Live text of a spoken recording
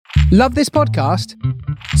Love this podcast?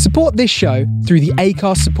 Support this show through the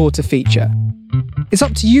Acast supporter feature. It's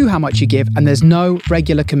up to you how much you give, and there's no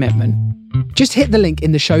regular commitment. Just hit the link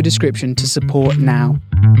in the show description to support now.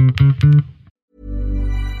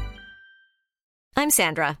 I'm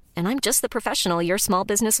Sandra, and I'm just the professional your small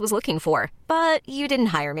business was looking for. But you didn't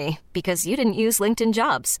hire me because you didn't use LinkedIn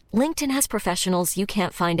Jobs. LinkedIn has professionals you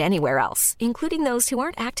can't find anywhere else, including those who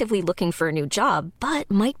aren't actively looking for a new job, but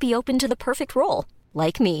might be open to the perfect role,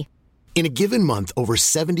 like me. In a given month, over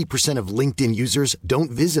 70% of LinkedIn users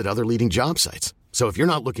don't visit other leading job sites. So if you're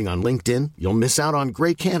not looking on LinkedIn, you'll miss out on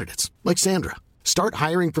great candidates like Sandra. Start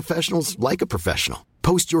hiring professionals like a professional.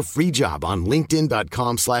 Post your free job on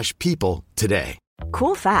linkedin.com/people today.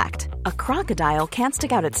 Cool fact, a crocodile can't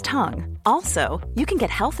stick out its tongue. Also, you can get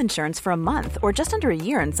health insurance for a month or just under a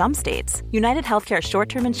year in some states. United Healthcare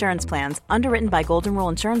short-term insurance plans, underwritten by Golden Rule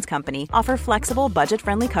Insurance Company, offer flexible,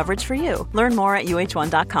 budget-friendly coverage for you. Learn more at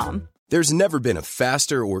uh1.com. There's never been a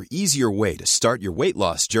faster or easier way to start your weight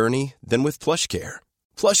loss journey than with PlushCare.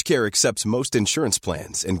 PlushCare accepts most insurance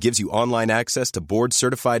plans and gives you online access to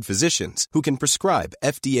board-certified physicians who can prescribe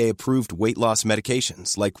FDA-approved weight loss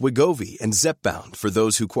medications like Wegovy and Zepbound for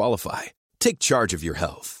those who qualify. Take charge of your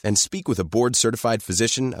health and speak with a board-certified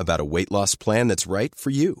physician about a weight loss plan that's right for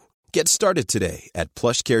you. Get started today at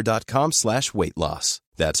plushcare.com/weight loss.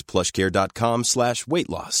 That's plushcare.com/weight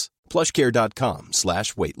loss.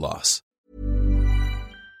 plushcare.com/weight loss.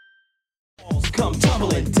 Come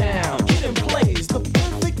tumbling down, get in place, the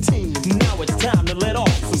perfect team. Now it's time to let off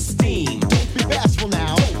some steam. Don't be bashful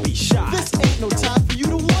now, don't be shy. This ain't no time for you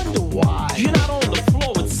to wonder why. You're not on the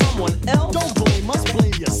floor with someone else. Don't blame us,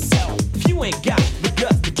 blame yourself. If you ain't got the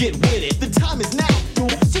guts to get with it, the time is now,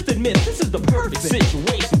 dude. Just admit this is the perfect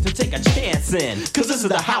situation to take a chance in. Cause this is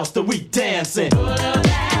the house that we dance in. Put a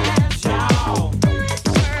dance, y'all.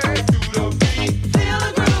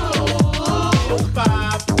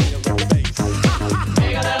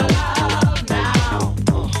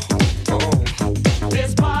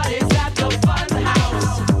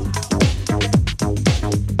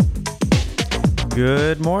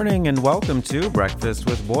 Good morning and welcome to Breakfast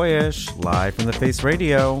with Boyyyish, live from the Face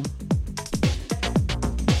Radio.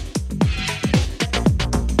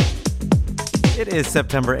 It is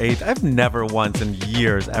September 8th. I've never once in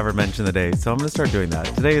years ever mentioned the day, so I'm going to start doing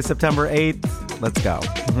that. Today is September 8th. Let's go.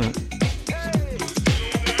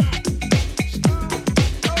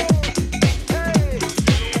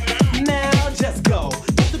 Now just go.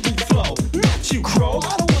 Let the beat flow. Not you, crow.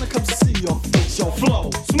 I don't want to come see your face, your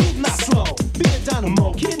flow. Smooth, not slow. Be a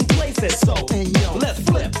dynamo, get in place and so. And yo, let's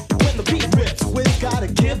flip when the beat rips. We've got a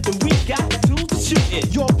gift and we got the tools to shoot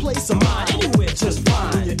it. Your place or mine, anywhere just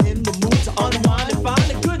fine. When you're in the mood to unwind and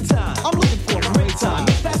find a good time. I'm looking for a great time.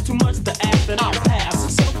 If that's too much to ask, then I'll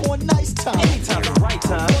pass. So for a nice time. Anytime's the right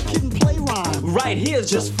time. Or kid and play rhyme. Right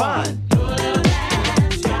here's just fine.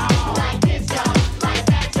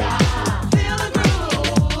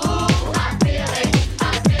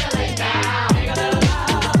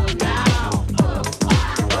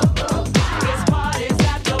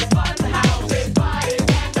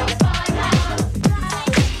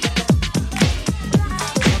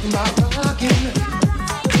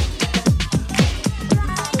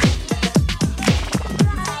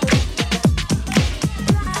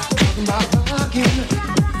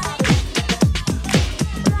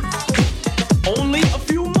 Only a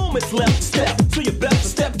few moments left. Step to your best,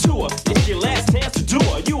 step to her. It's your last chance to do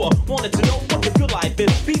her. You wanted to know what the good life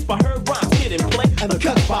is. Beats by her rhymes, get in play, and a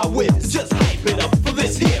cut by whiz. Just hype it up for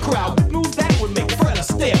this here crowd. Moves that would make Fred a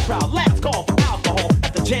stare crowd. Last call for alcohol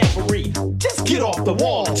at the jamboree. Just get off the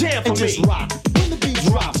wall, jam for and me. Just rock when the beat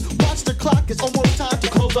drops. Watch the clock, it's almost time to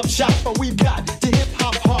close up shop. But we've got to hip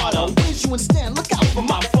hop harder. Raise you and stand, look out for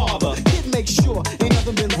my father. Kid, make sure ain't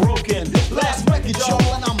nothing been broken. Last record,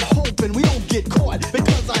 y'all, and I'm hoping we don't get caught.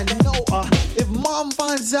 Because I know if mom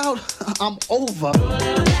finds out, I'm over.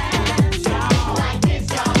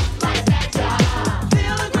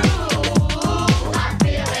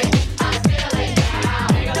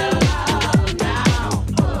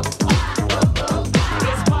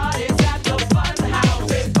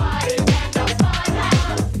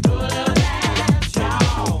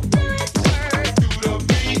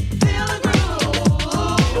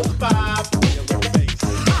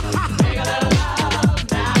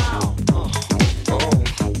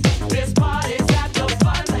 This party's at the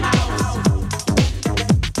fun house.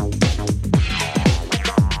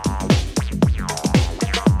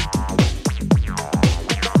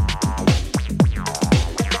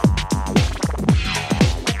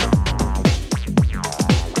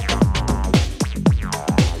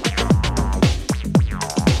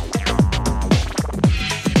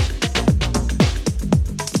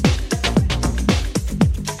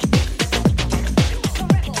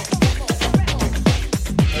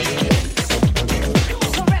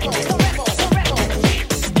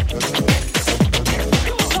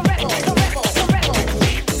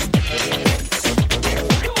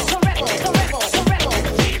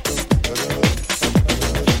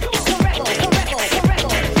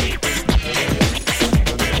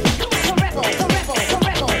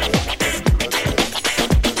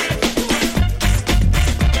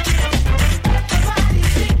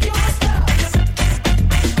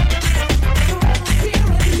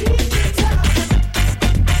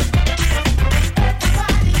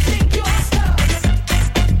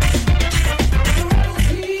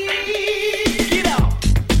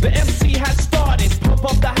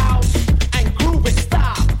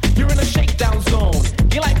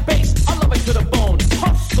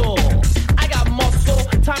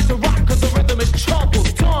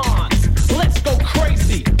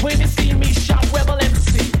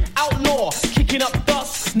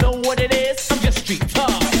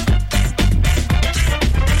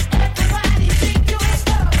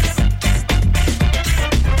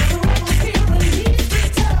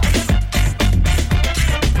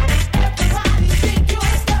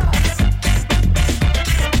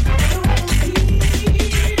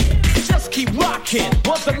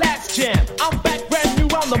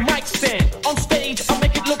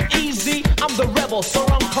 rebel, so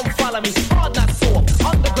run, come follow me. Hard not soft,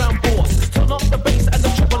 underground boss. Turn up the bass and the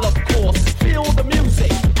treble, of course. Feel the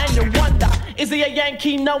music and you wonder, is he a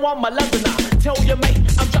Yankee? No, I'm a Londoner. Tell your mate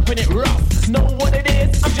I'm dropping it rough. Know what it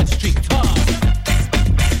is? I'm just street tough.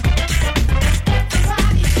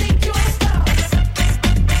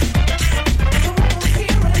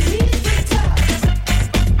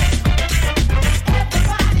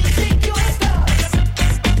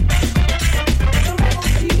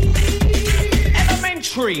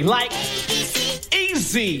 Like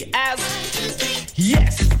easy as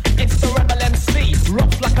yes, it's the rebel MC,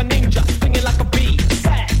 rough like a ninja, singing like a bee,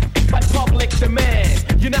 sad by public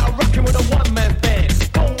demand. You're now rocking with a one-man band.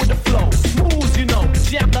 Go with the flow, moves you know,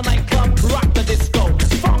 jam the nightclub, rock the disco,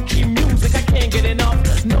 funky music, I can't get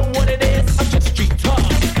enough. Know what it is? I'm just street tough.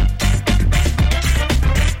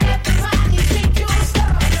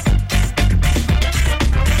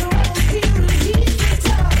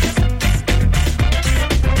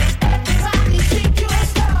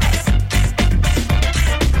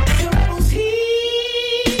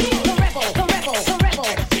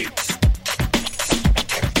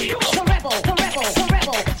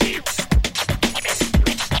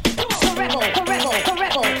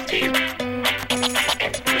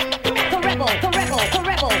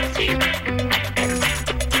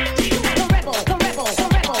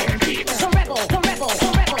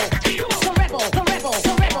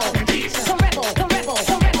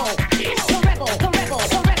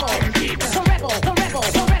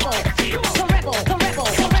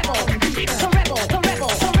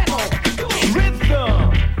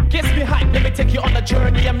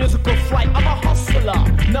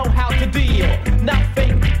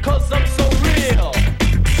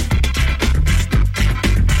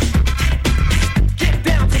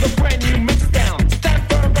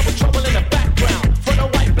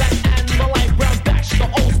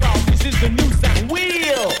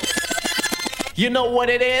 You know what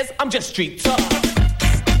it is? I'm just street tough.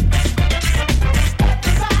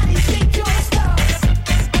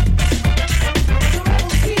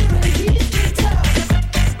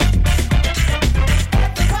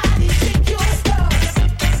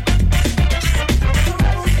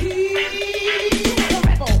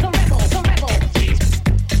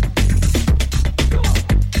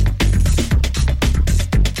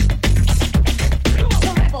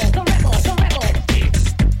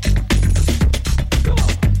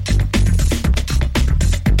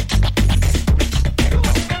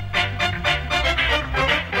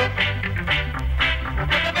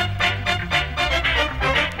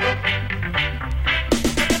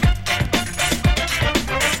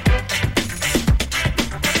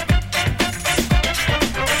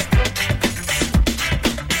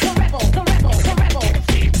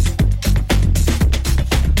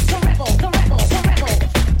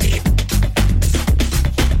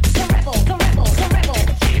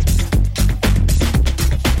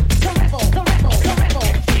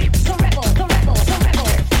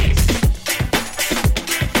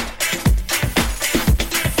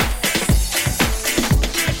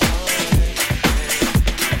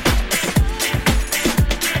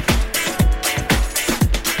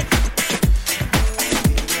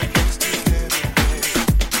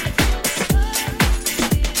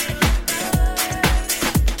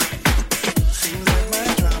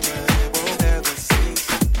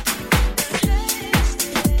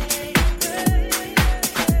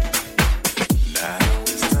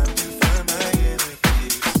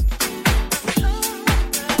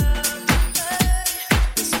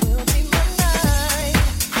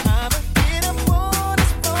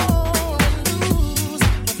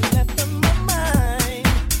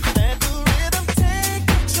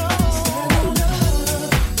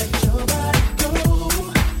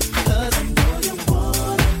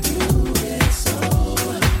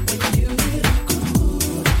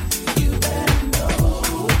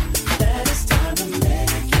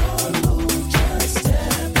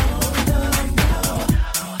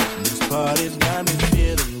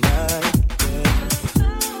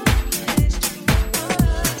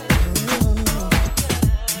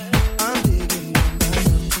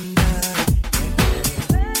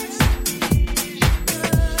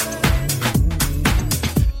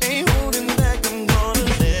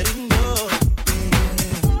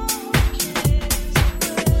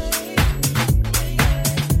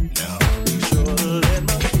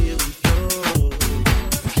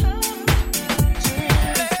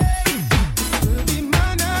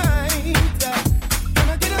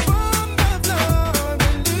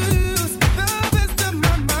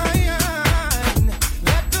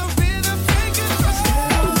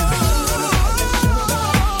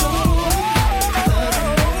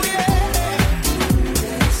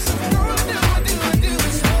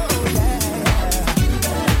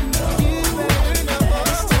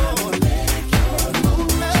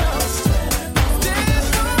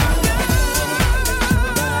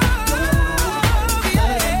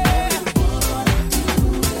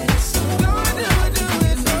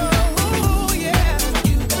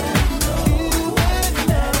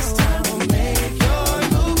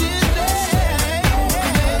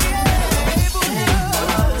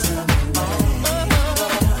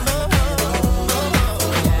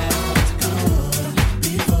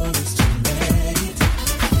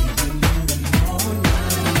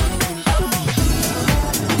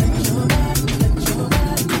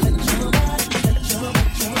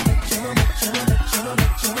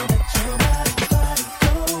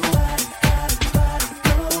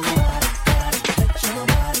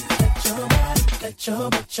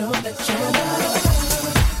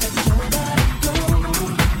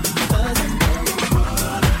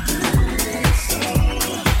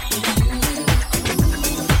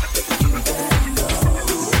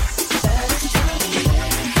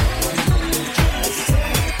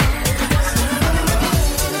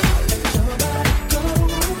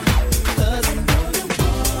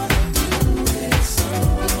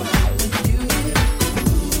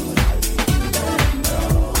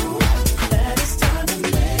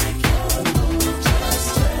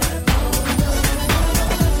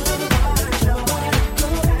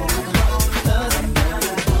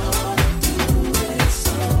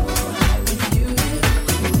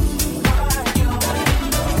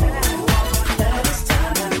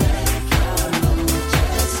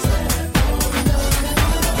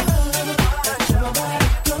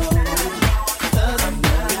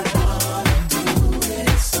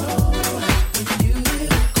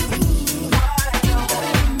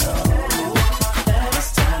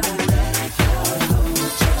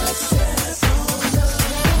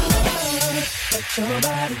 your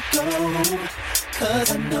body go,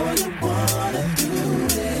 'cause I know you wanna do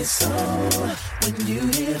it. So when you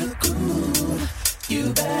hear the groove,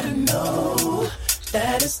 you better know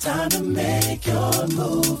that it's time to make your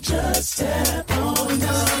move. Just step on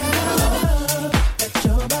up, let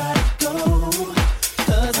your body go,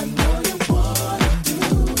 'cause I know you wanna do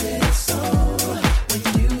it. So when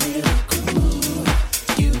you hear the groove,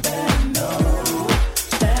 you better know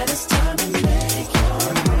that it's time to make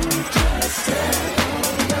your move. Just step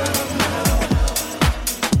on up now.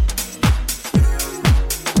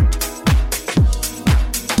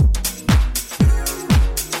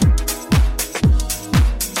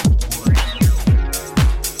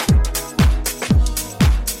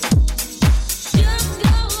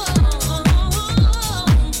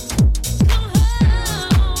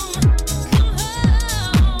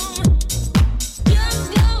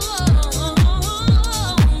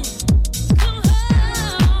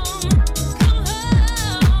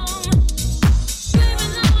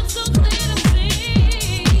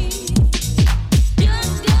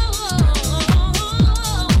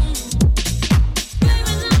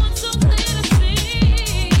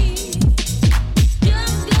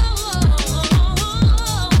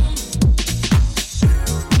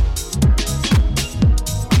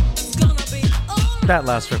 That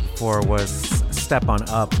last track before was Step On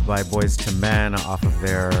Up by Boyz II Men off of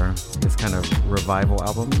this kind of revival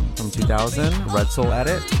album from 2000, Red Soul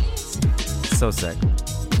Edit. So sick.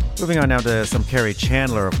 Moving on now to some Carrie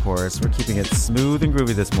Chandler, of course. We're keeping it smooth and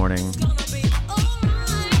groovy this morning.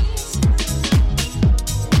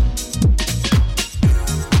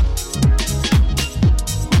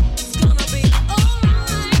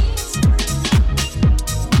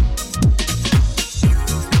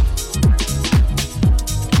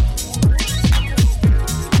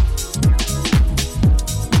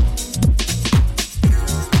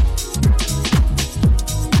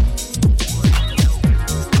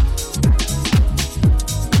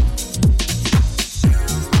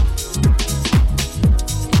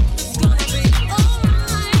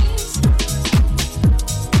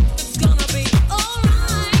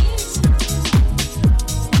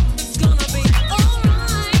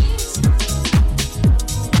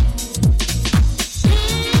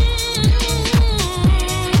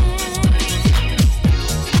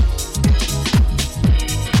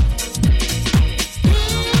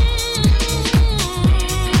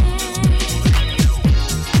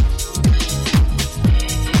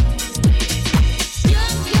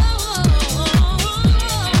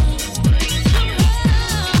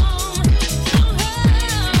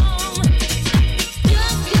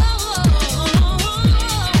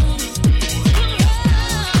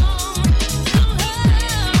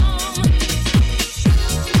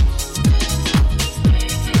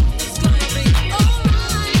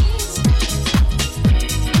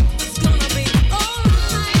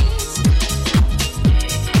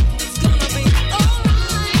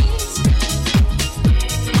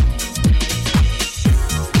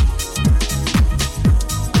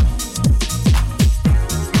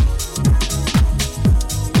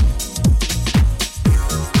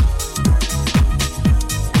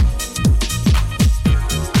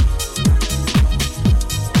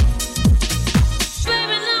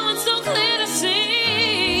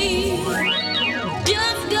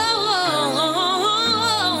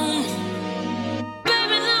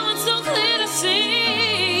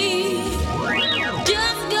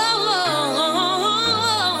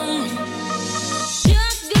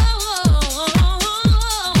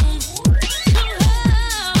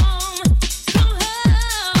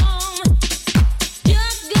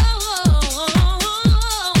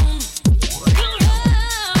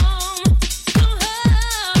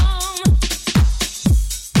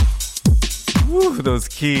 Those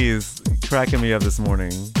keys cracking me up this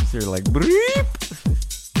morning. So you're like, bleep.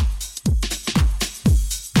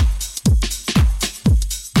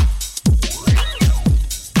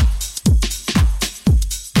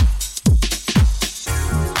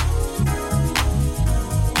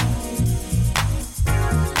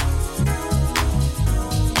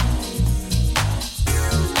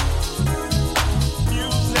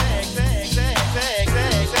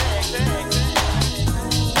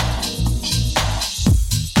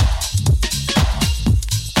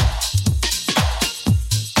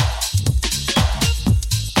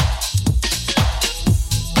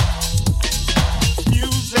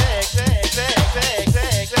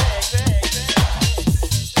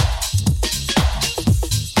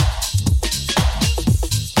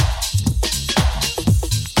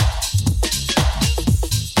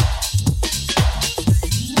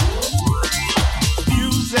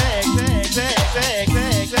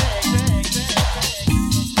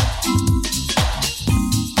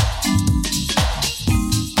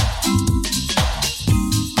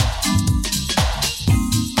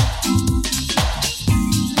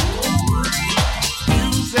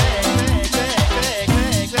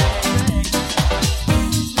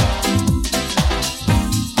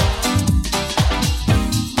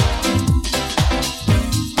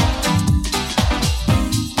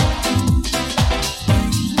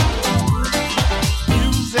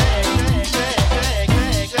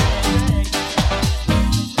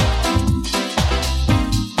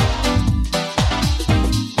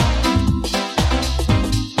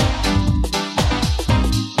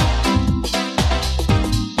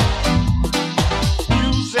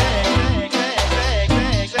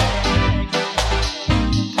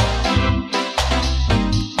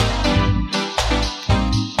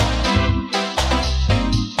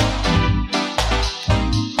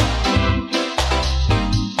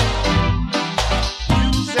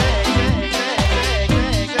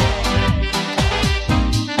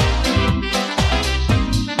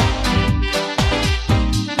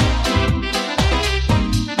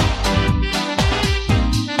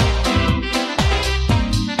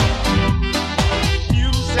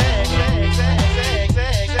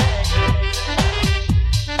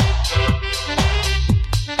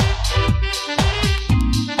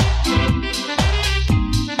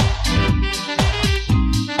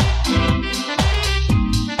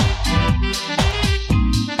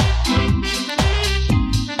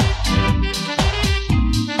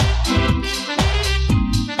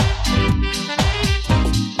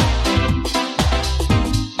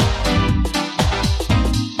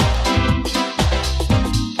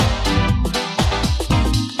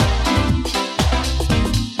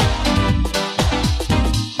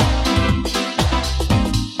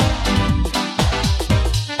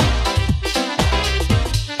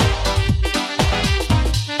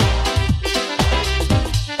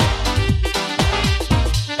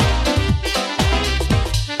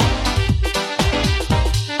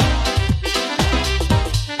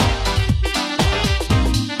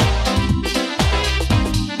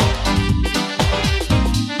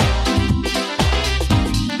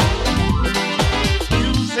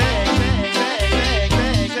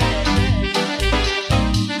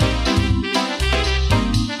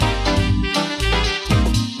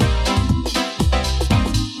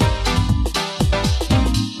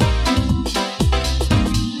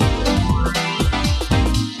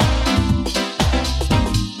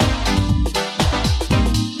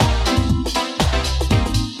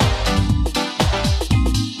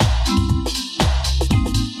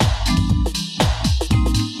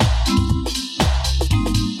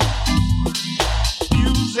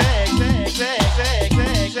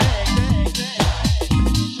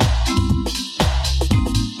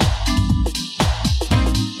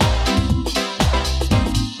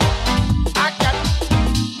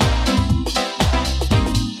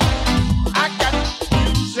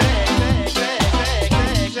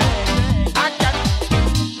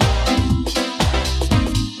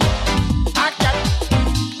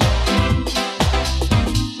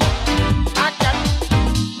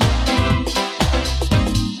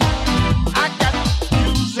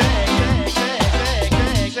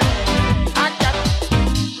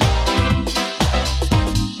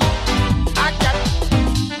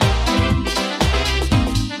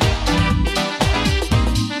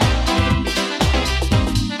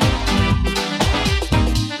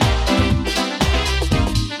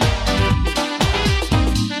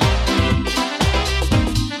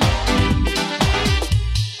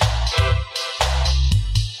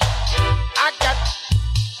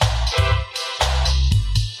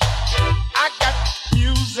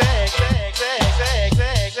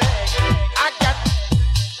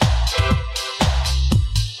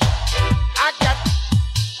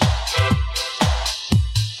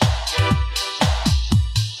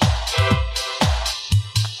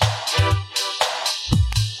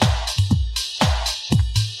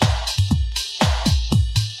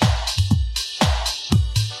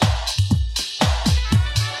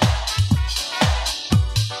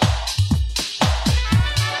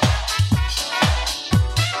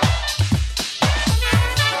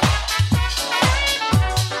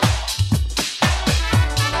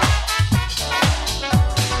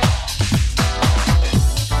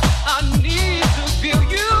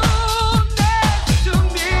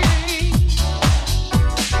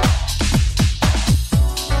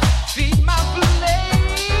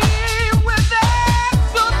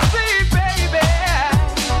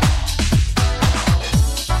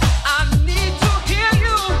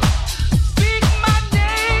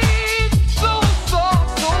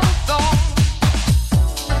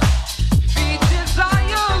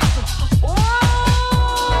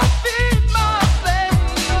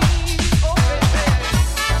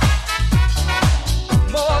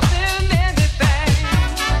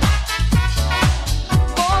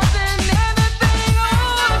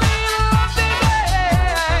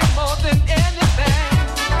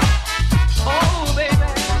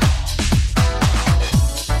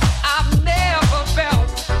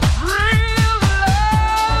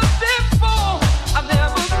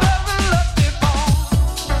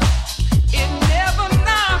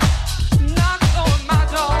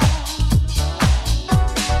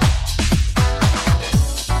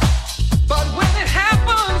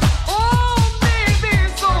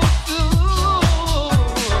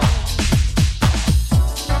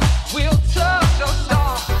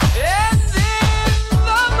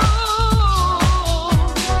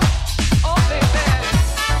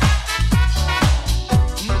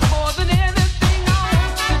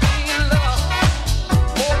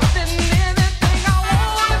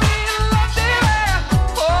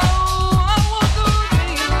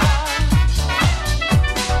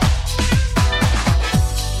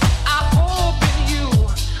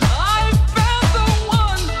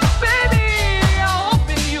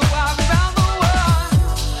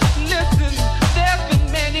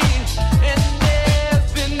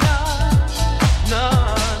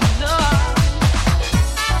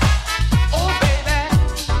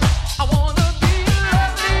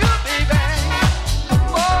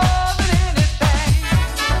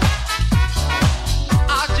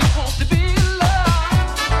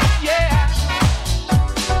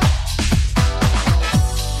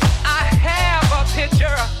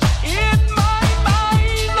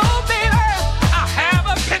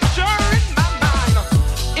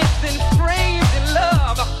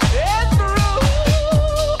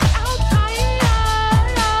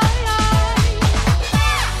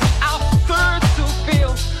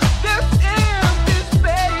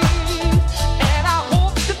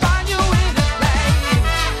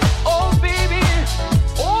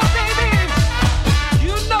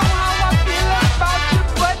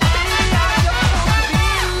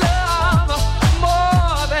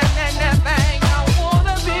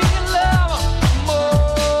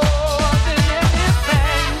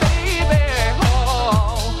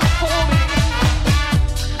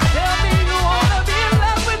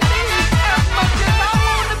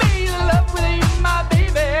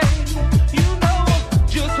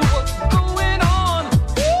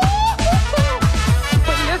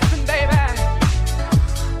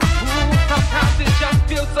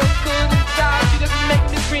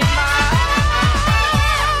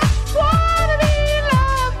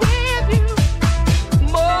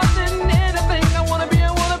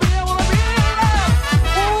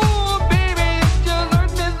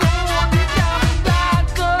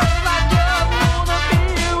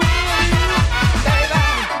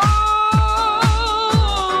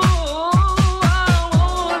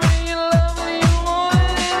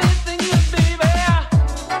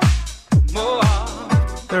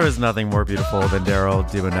 There is nothing more beautiful than Daryl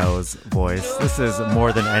Dubonneau's voice. This is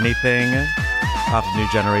More Than Anything off of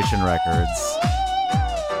New Generation Records.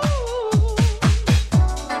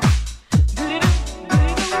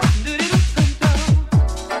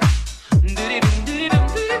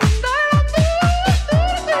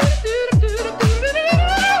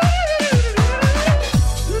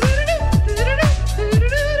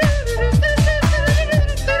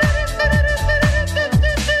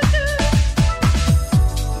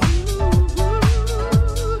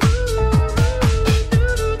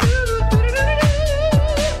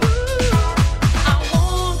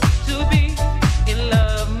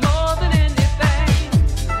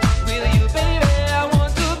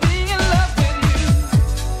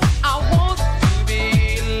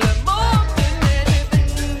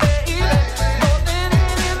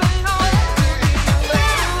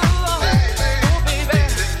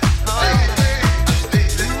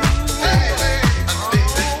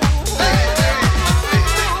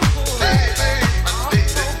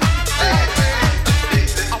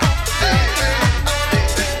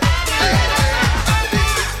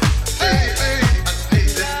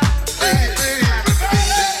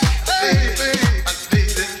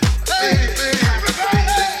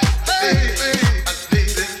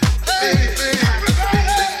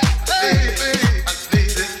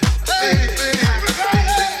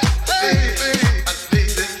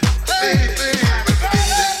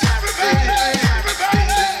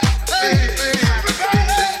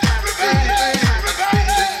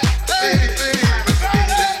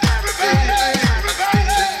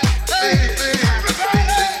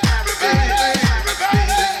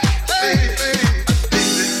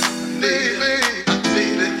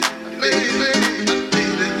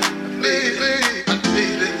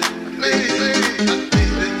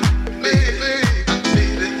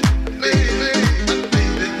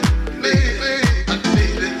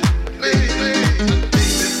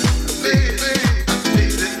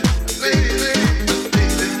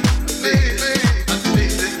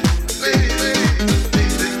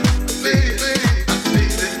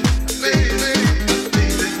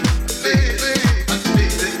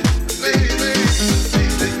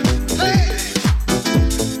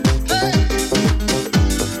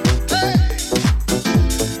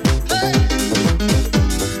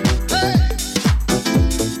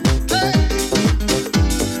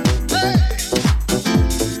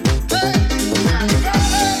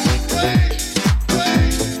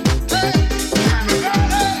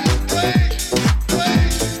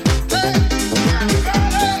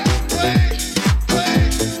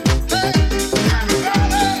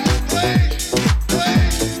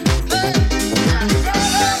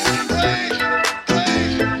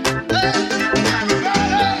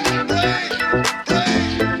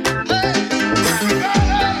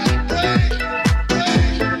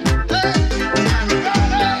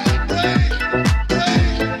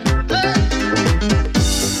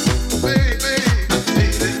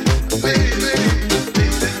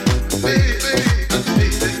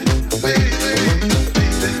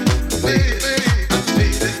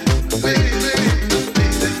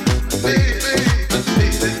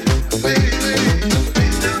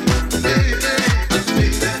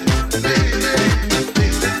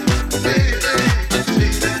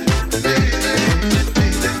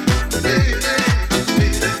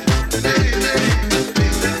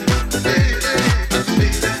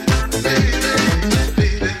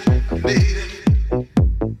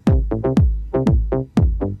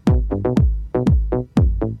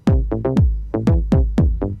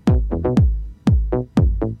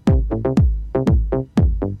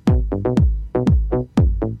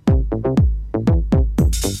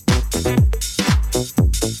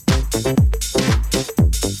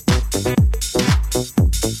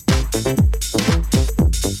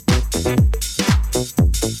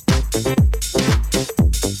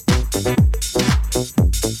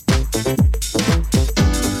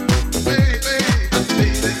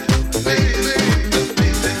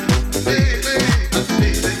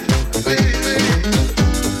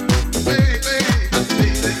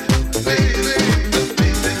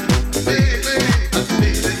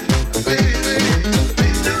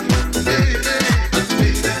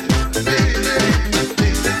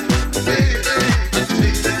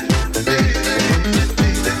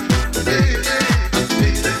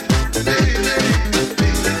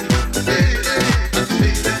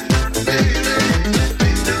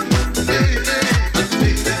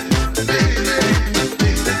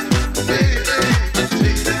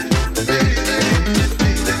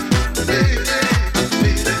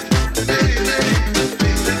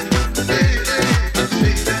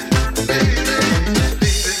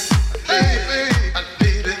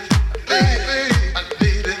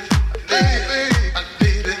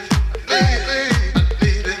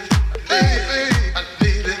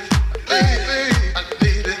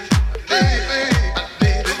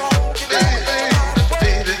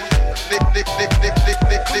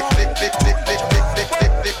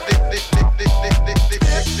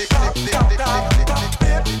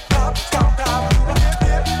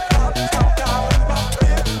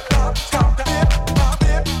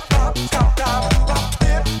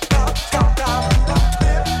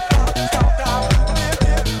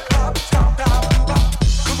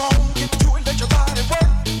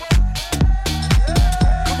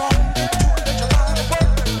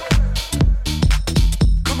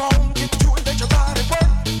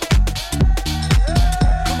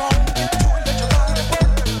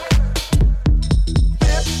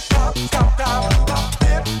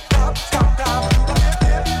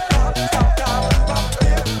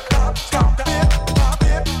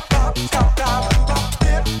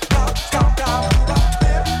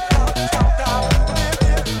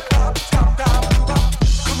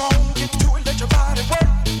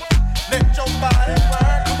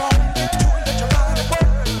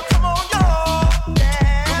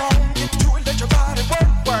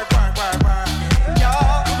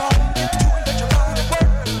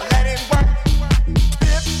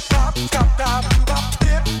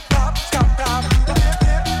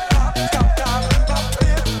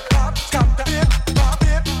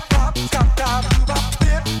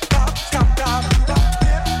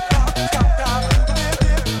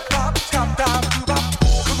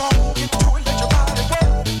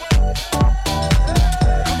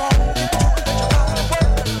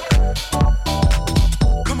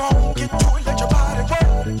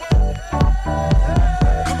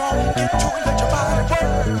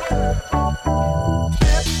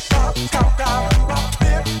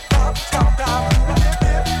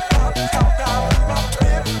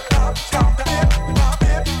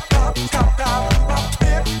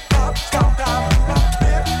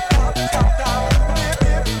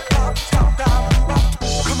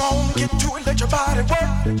 get to it, let your body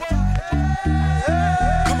work.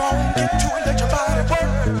 Come on, get to it, let your body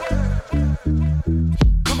work.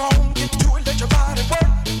 Come on, get to it, let your body work.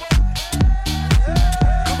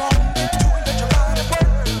 Come on, get to it, let your body work.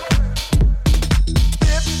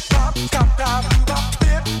 Bip, bop, stop, stop, bop,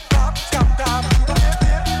 bip, bop, stop, stop, bop,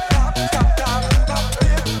 bip, bop, stop, stop, bop,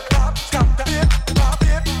 bip, bop, stop, stop, bip, bop,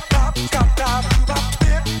 bip, bop, stop, stop, bop,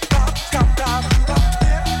 bip, bop, stop, stop, bop,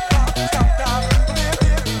 bip, bop, stop, stop, bip,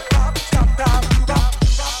 bip, bop, stop, stop, bop.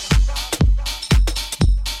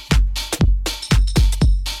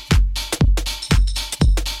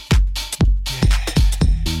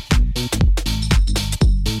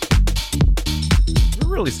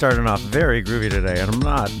 Really starting off very groovy today, and I'm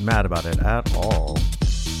not mad about it at all.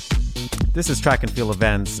 This is Track and Field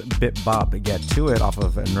Events Bip Bop Get To It off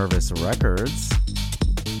of Nervous Records.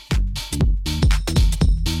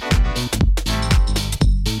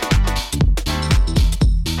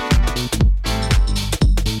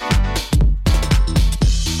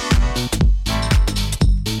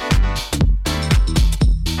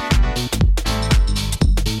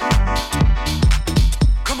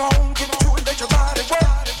 Come on, get to it, let your body work.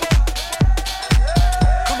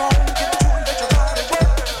 Come on, get to it, let your body work.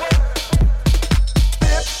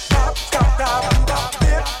 Bip, bop, stop, stop, bop,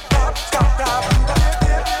 bip, bop, stop, stop.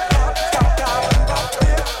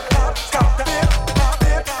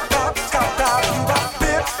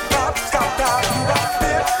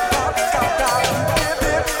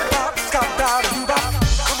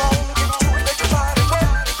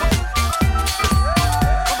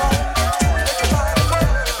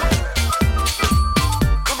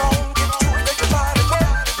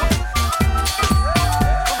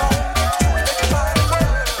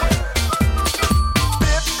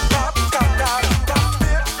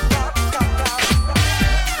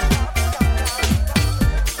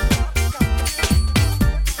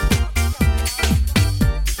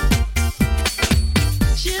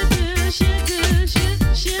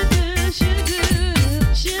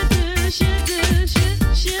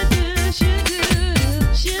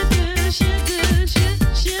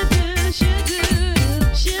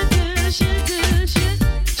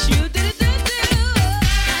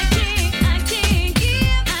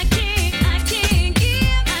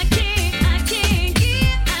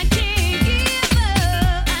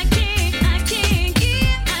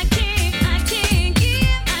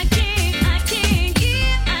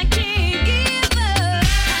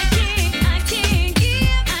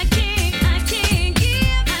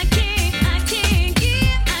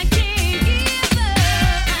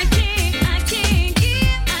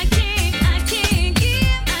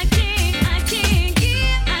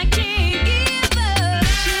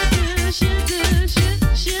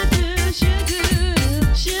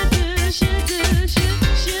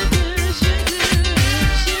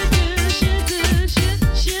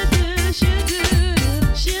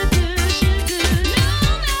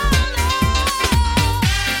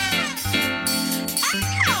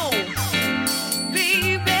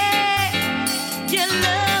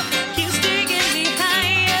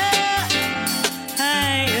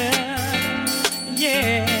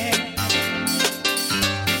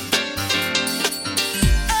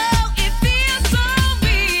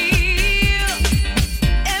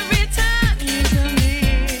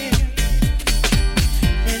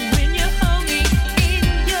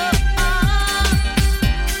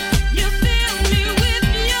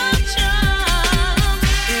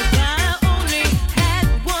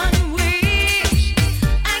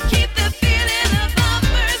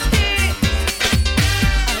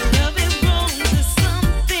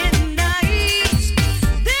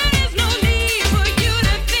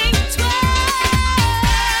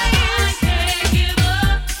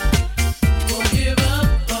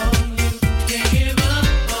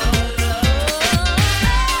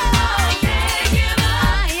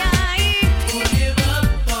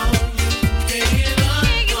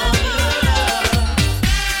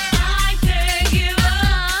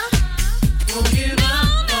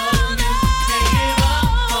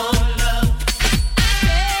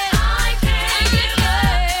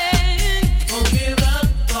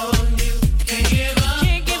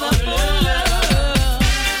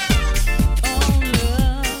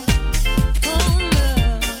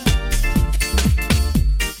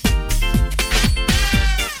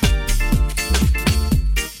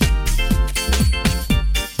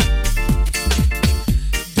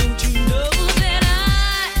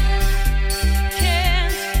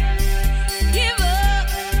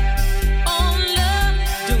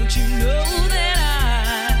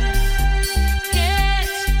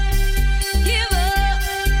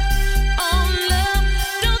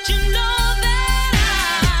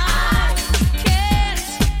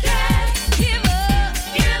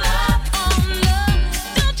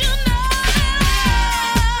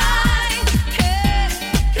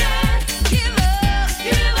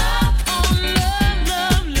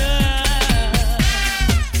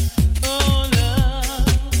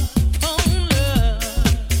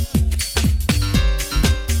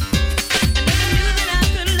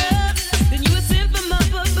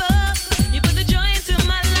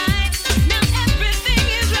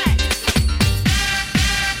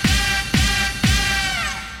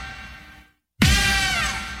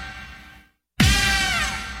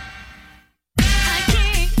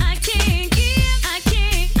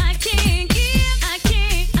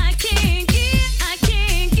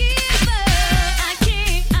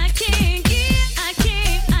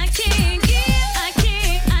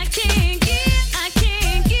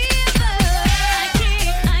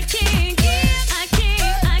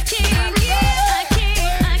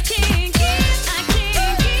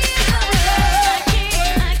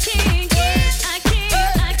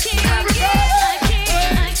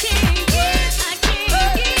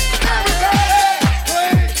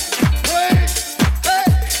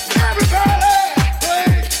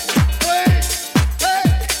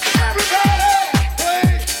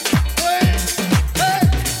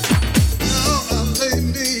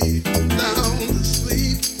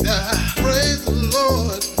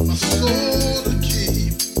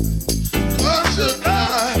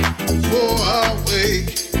 Pray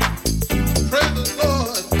for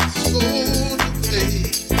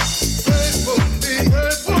me.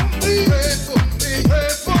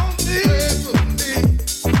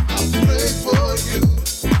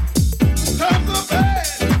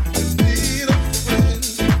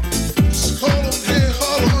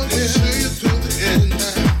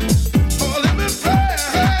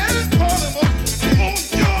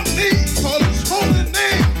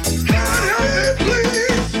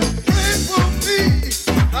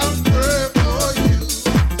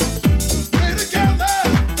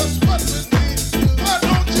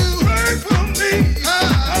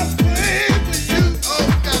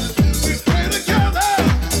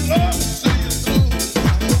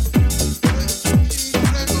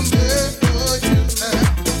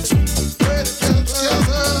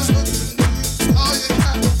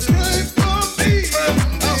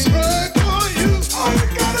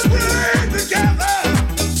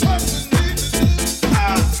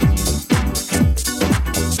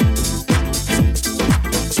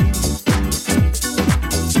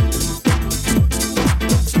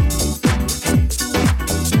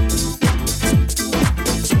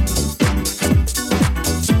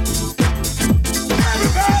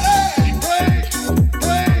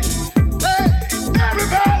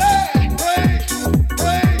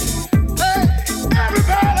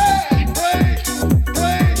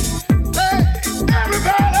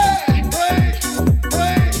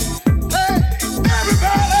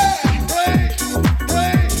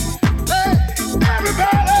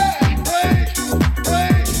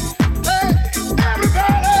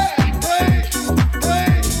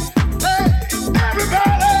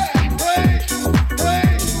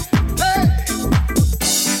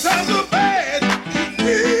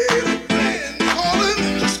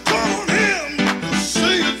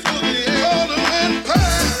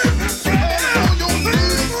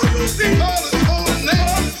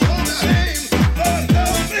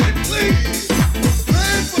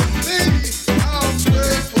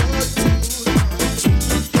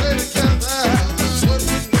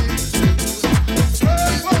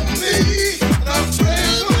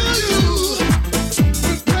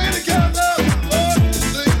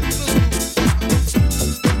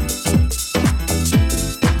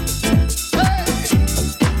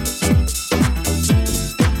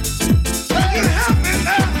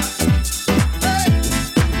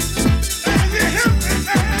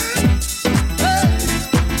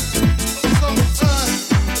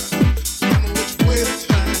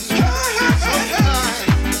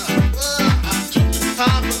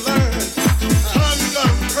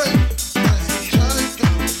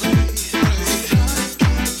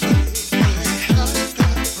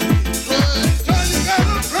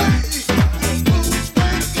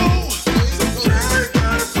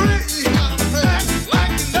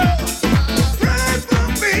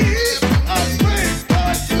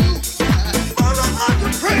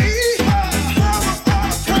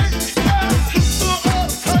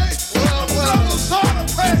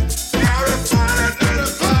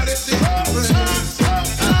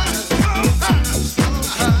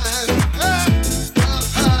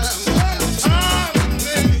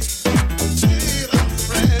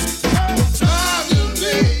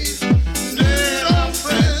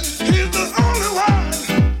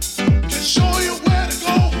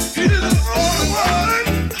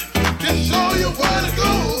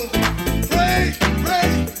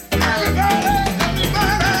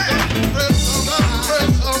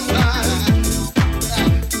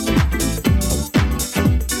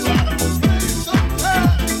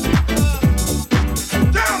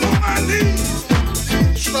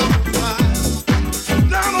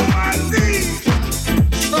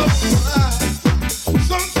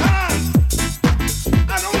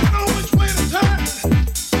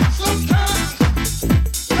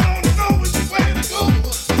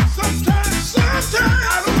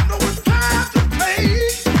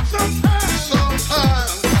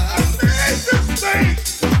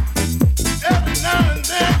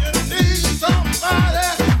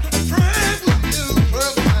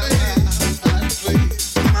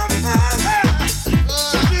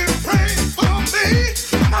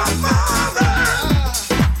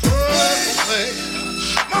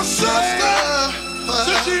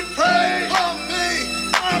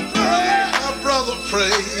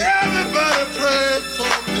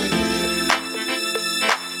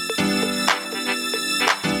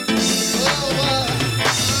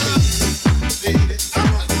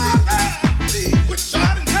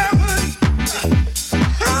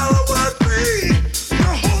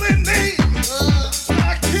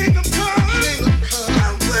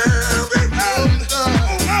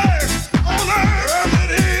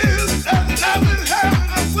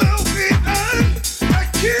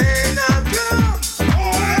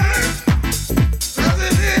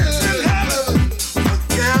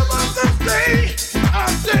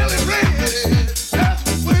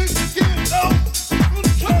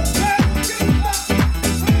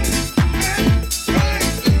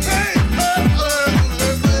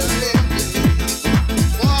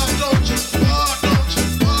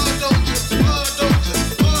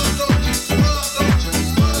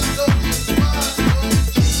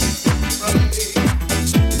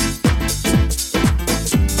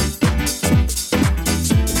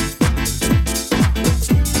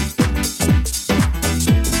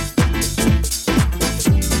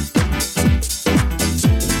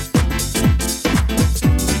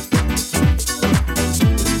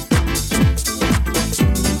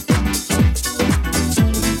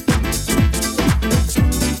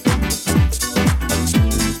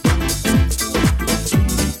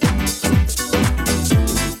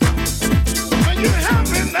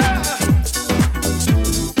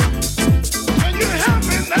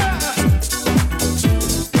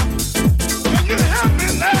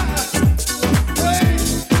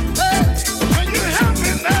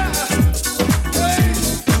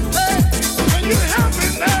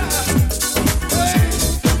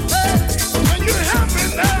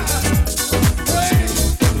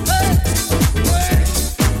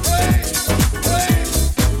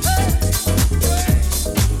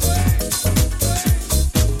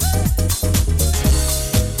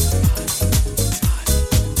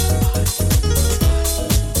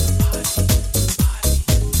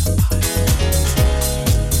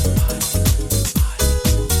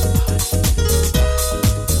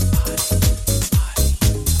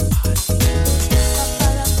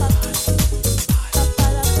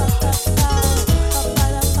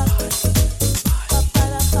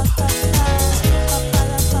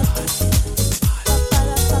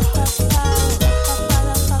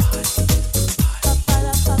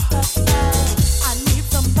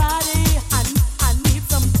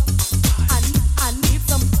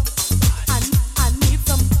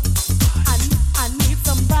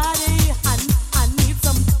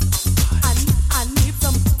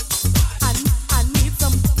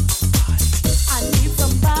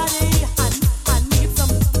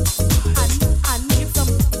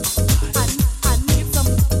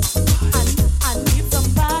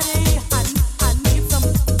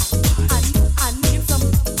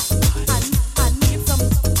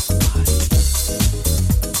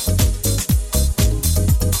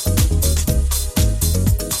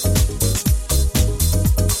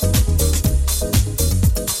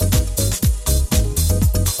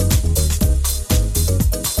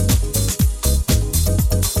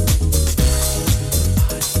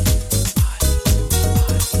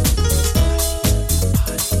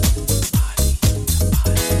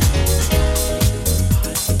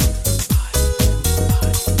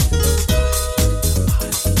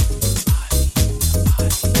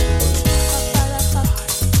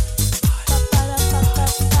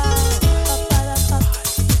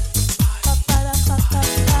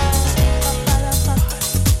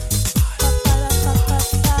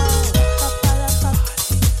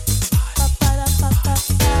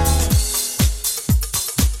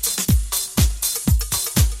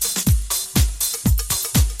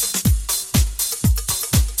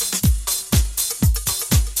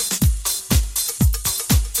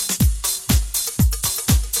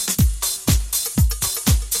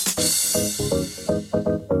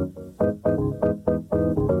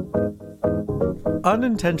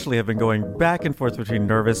 Unintentionally have been going back and forth between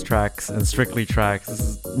nervous tracks and strictly tracks. This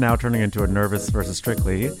is now turning into a nervous versus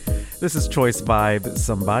strictly. This is Choice Vibe,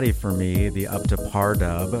 Somebody For Me, the Up to Par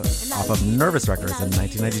dub off of Nervous Records in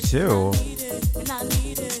 1992.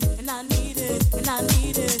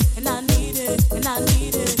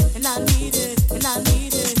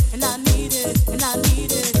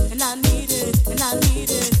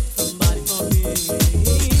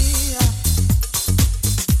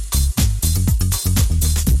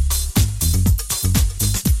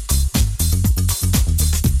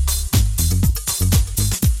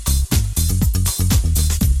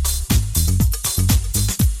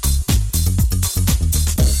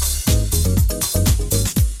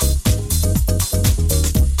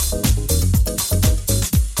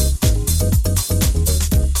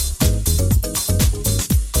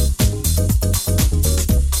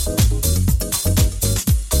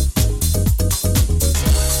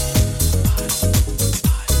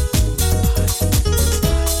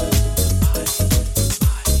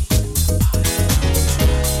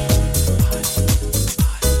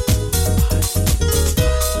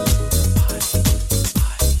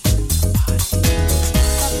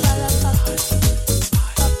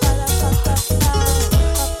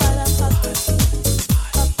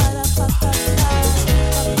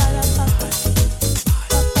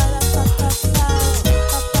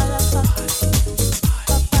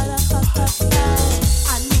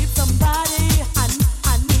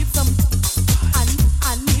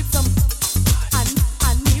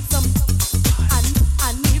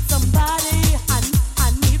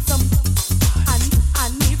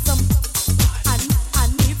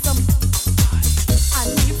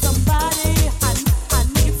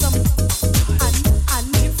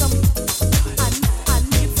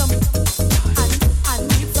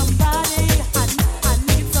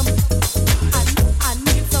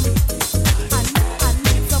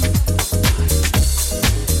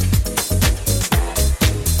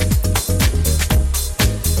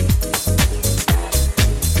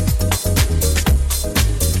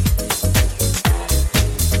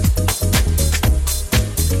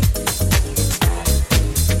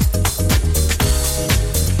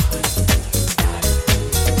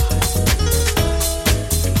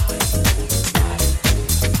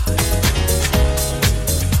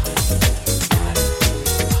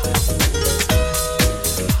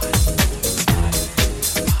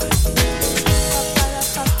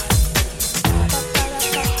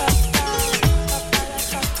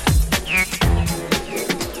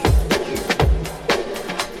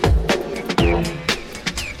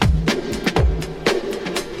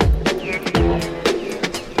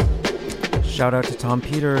 Shout out to Tom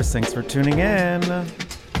Peters. Thanks for tuning in.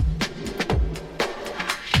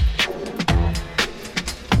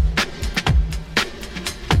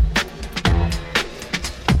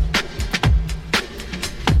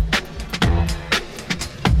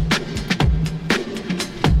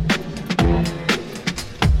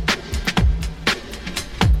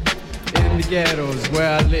 In the ghettos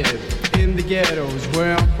where I live, in the ghettos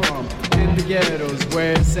where I'm from, in the ghettos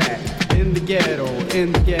where it's at, in the ghetto,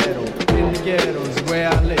 in the ghetto, in the ghettos where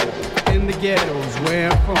I live, in the ghettos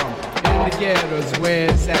where I'm from, in the ghettos where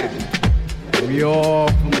it's at. We all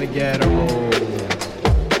from the ghetto.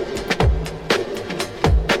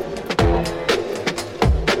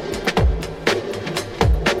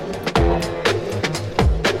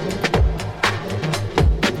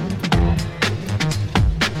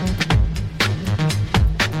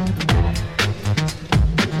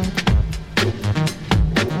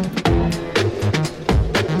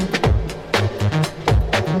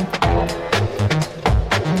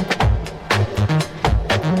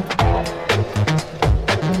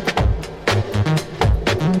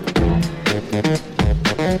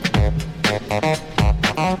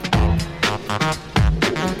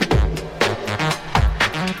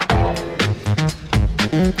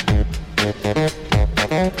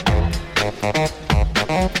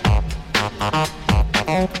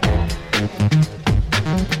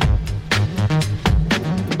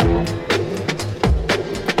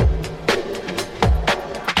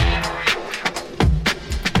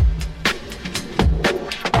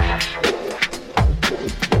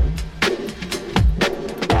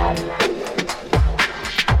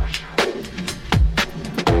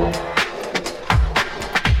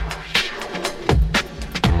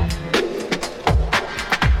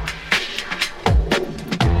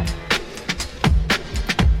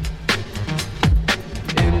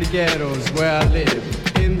 Ghettos where I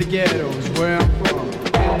live, in the ghettos where I'm from,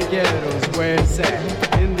 in the ghetto's where it's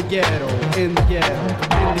at. In the ghetto, in the ghetto,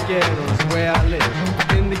 in the ghetto's where I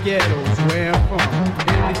live. In the ghetto's where I'm from.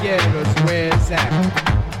 In the ghetto's where it's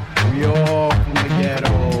at. We all from the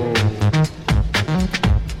ghetto.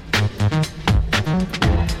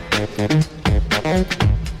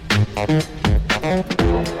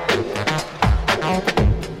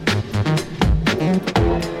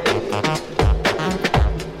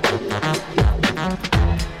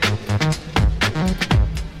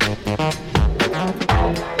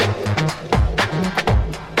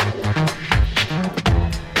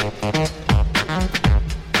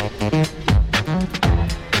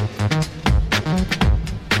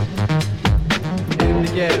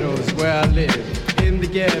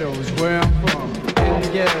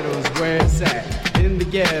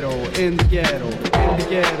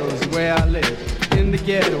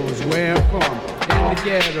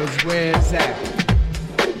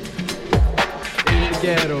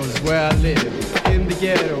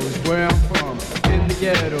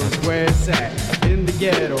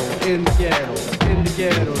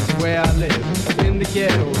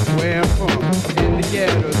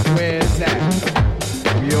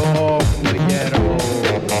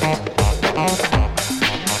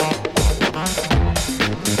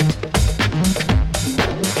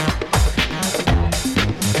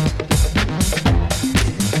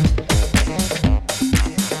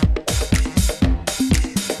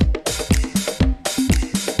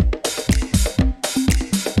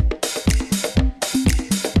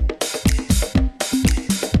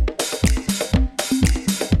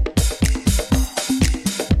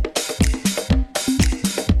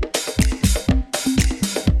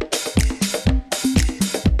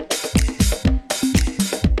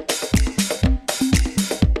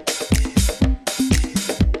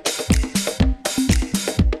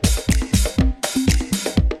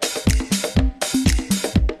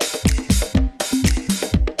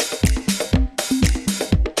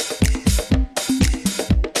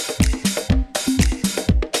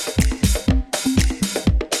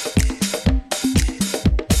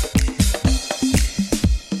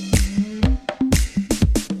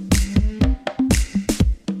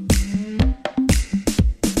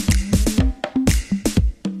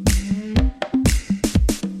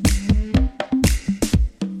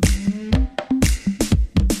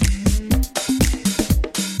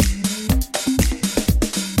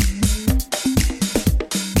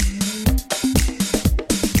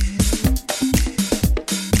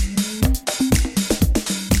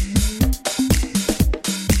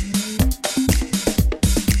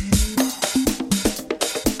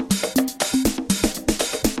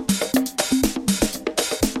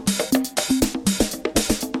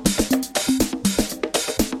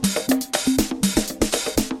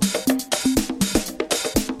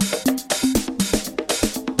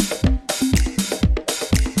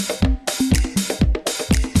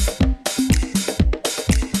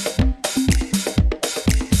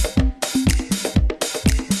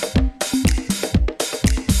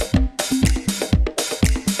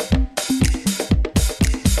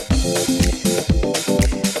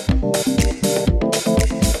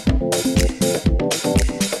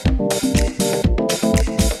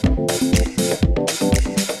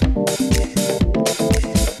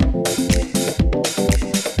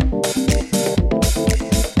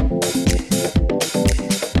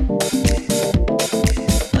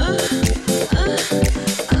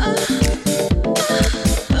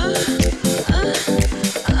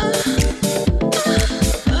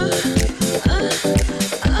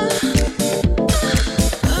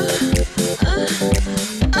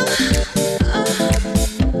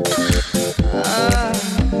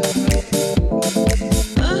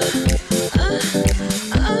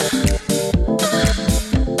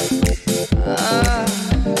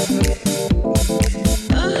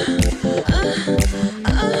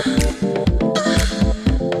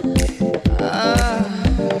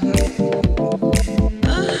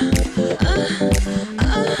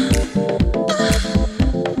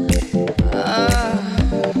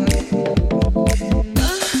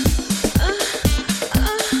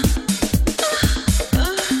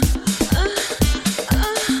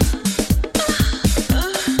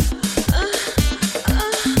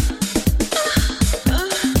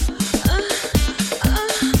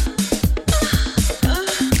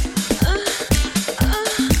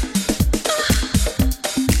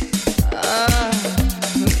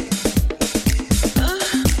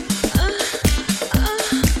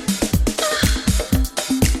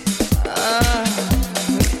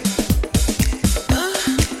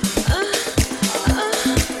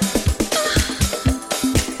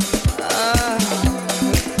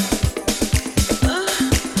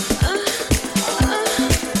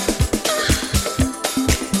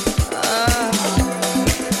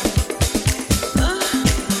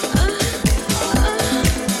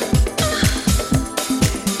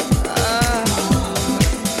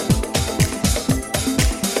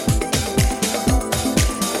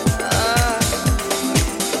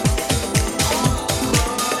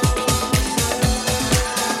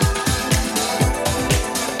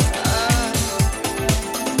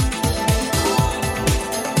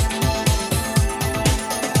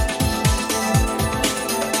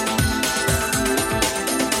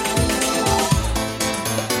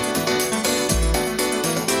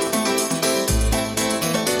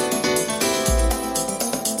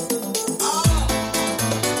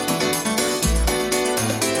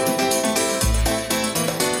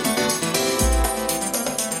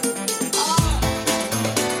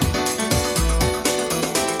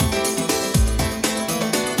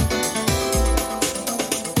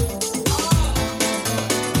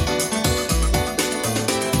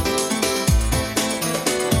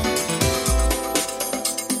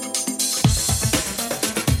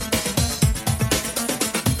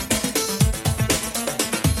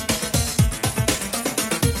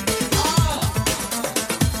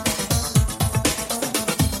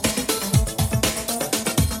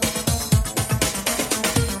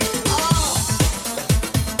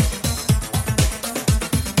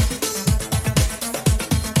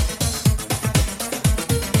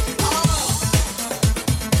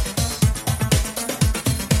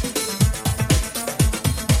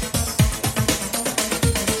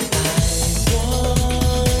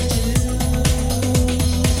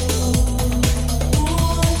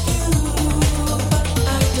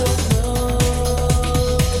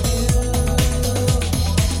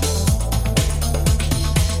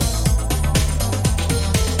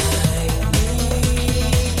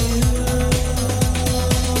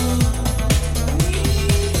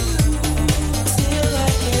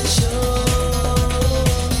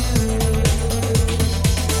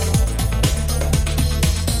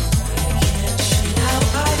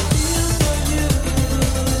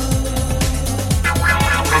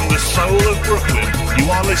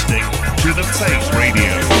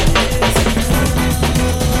 Radio.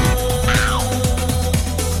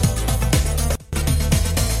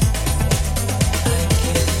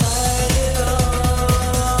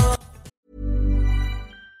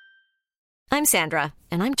 I'm Sandra,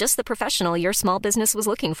 and I'm just the professional your small business was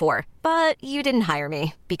looking for. But you didn't hire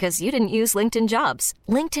me because you didn't use LinkedIn Jobs.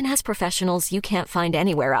 LinkedIn has professionals you can't find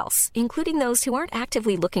anywhere else, including those who aren't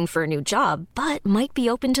actively looking for a new job, but might be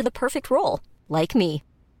open to the perfect role, like me.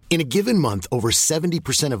 In a given month, over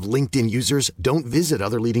 70% of LinkedIn users don't visit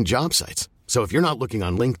other leading job sites. So if you're not looking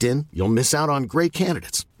on LinkedIn, you'll miss out on great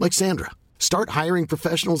candidates like Sandra. Start hiring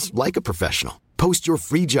professionals like a professional. Post your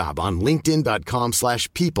free job on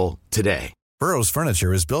linkedin.com/people today. Burrow's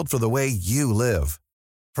furniture is built for the way you live.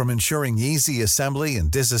 From ensuring easy assembly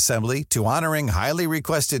and disassembly to honoring highly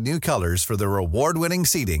requested new colors for their award-winning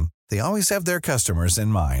seating, they always have their customers in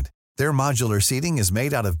mind. Their modular seating is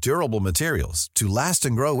made out of durable materials to last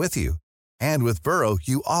and grow with you. And with Burrow,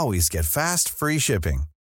 you always get fast, free shipping.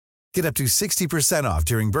 Get up to 60% off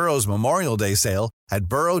during Burrow's Memorial Day sale at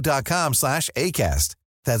burrow.com/ACAST.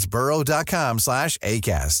 That's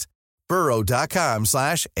burrow.com/ACAST.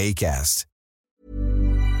 burrow.com/ACAST.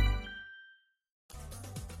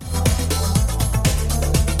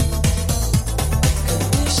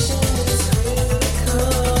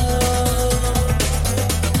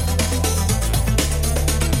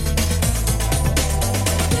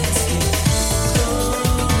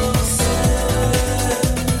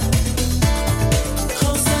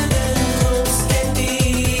 Closer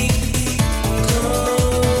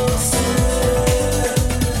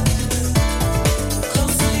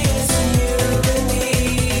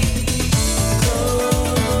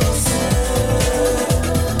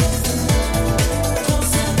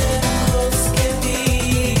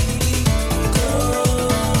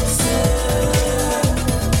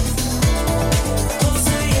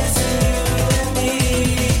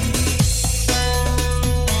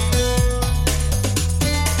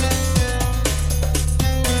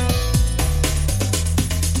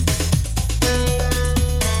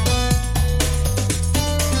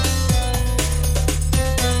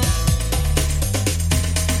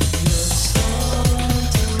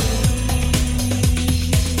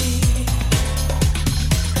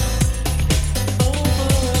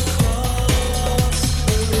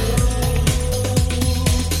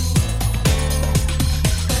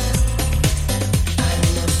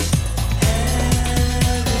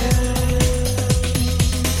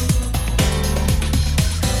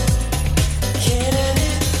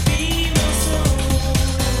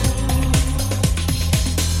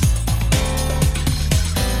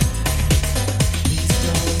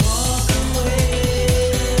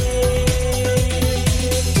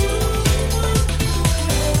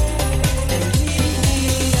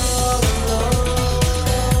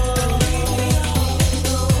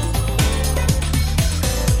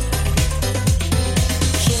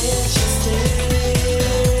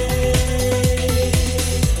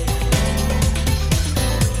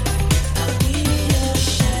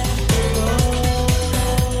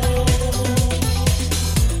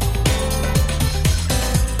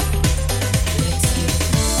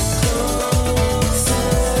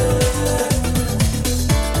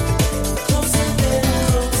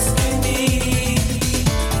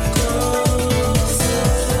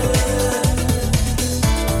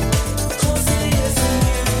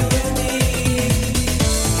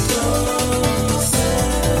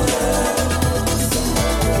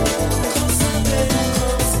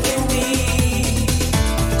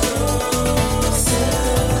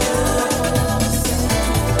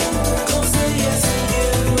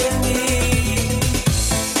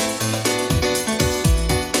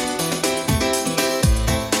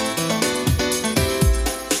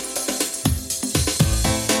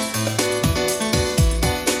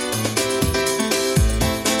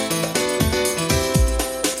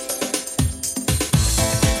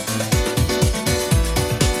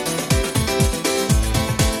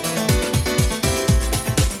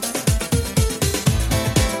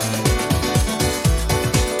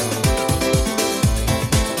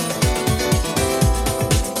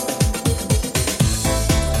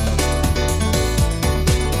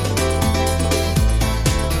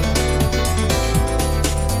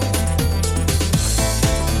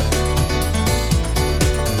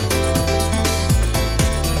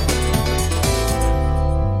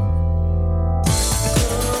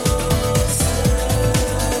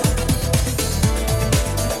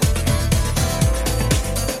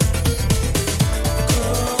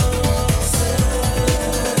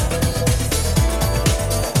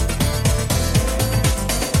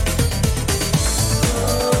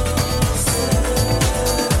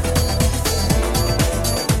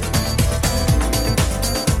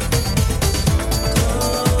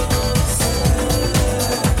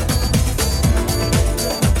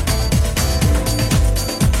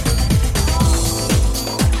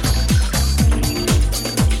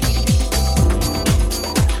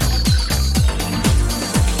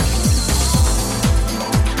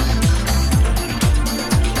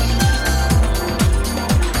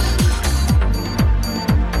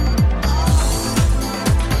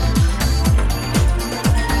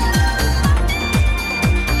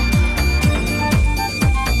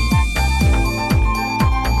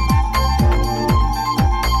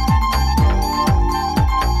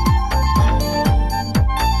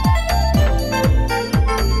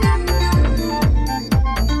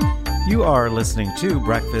You are listening to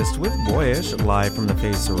Breakfast with Boyyyish, live from the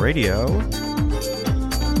Face Radio.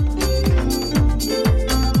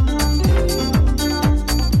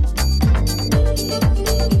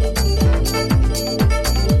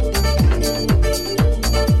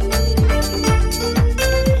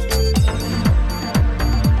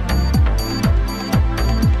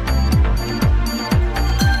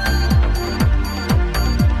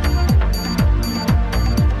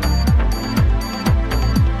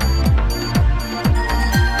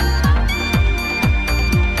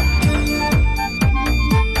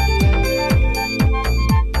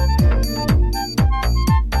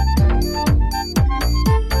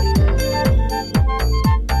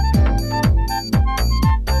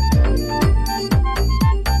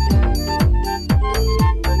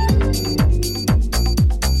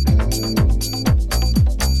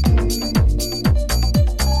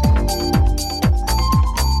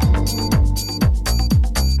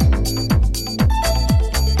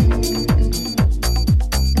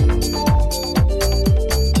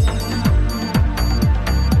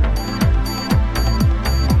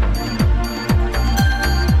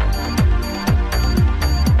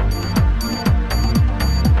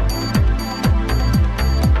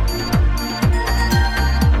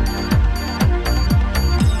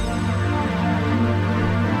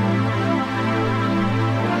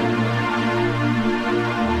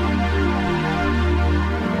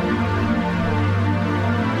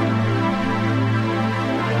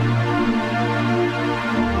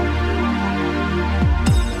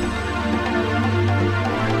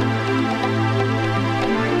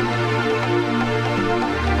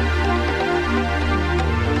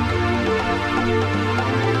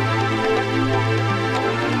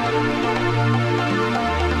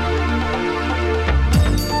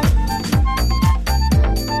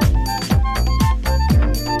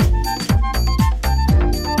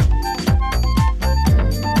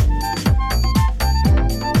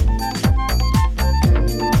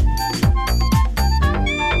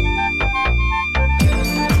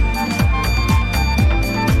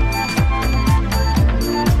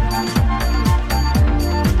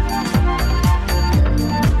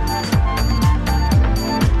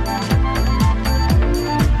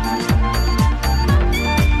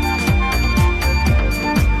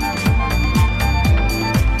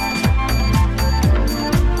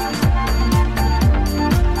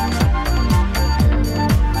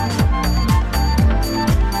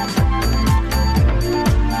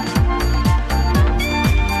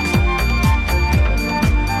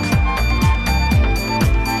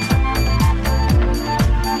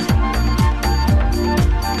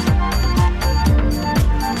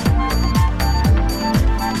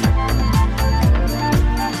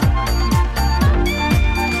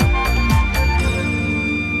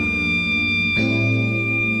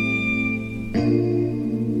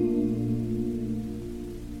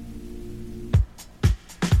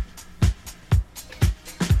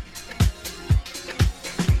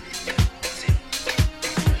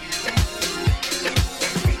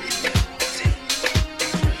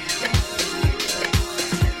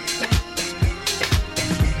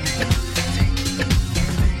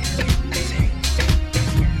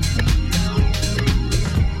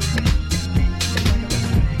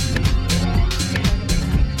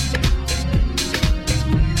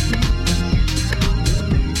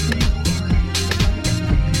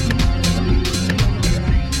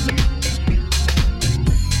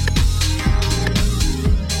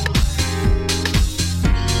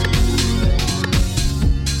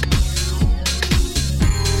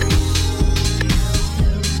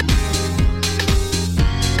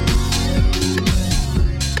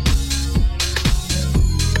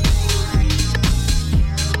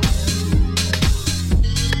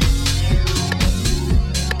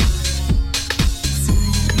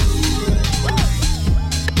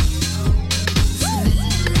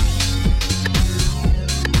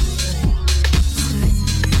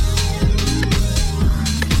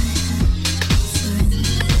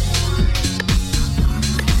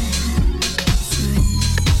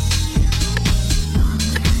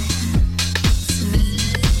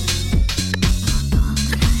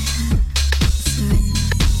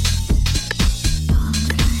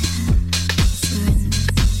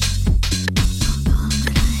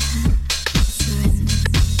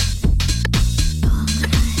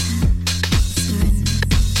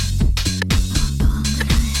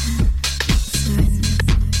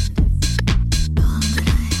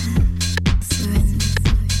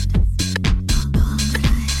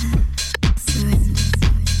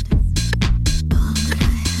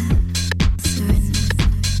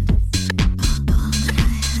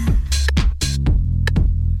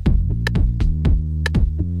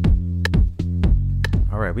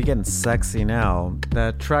 we getting sexy now.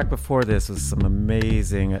 The track before this was some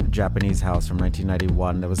amazing Japanese house from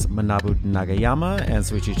 1991. That was Manabu Nagayama and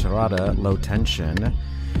Suichi Terada, Low Tension.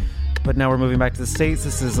 But now we're moving back to the States.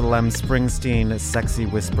 This is Lem Springsteen, Sexy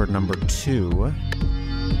Whisper number 2.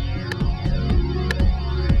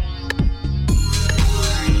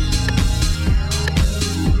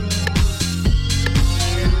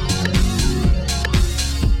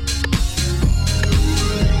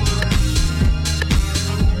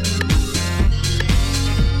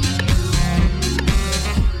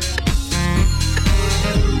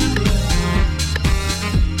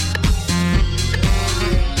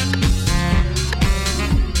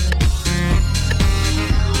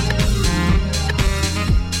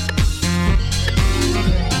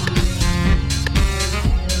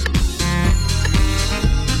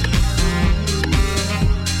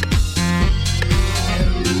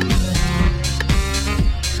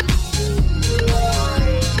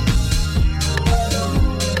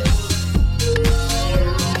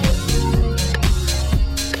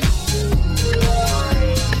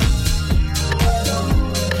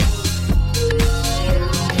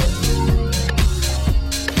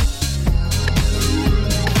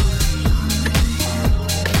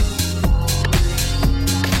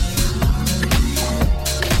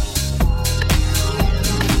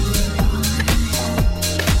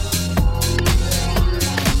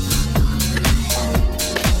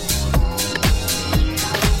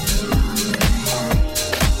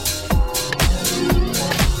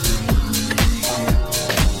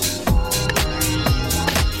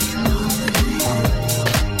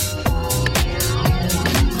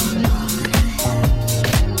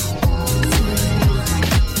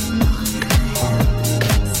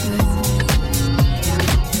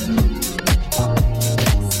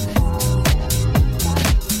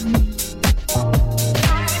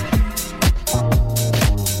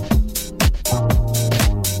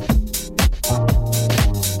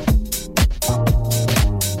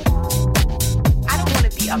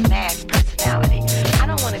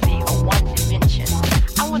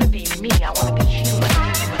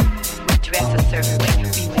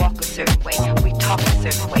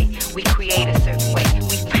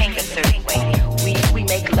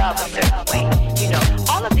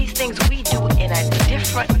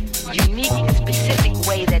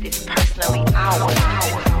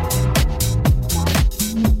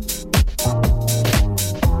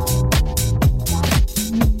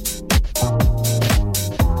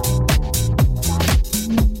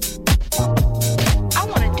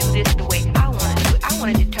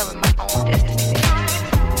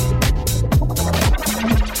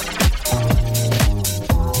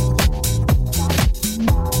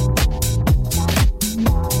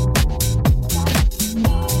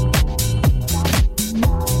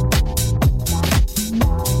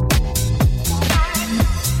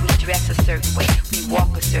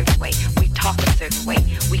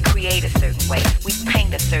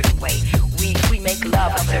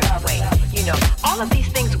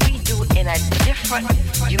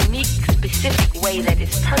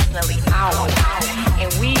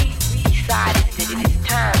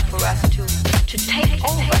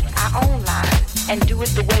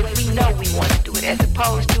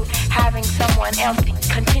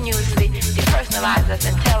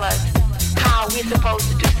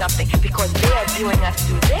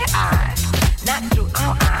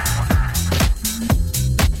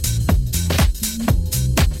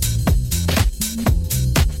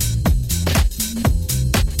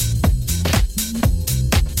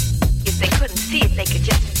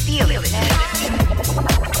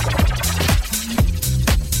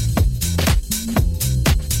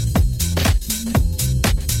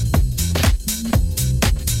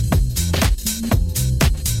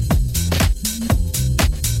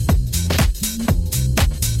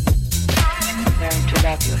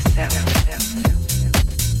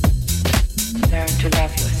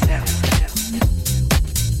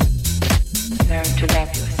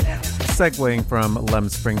 Segueing from Lem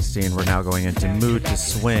Springsteen, we're now going into Mood to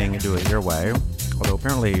Swing, Do It Your Way. Although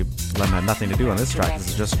apparently Lem had nothing to do on this track, this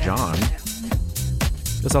is just John.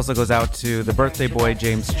 This also goes out to the birthday boy,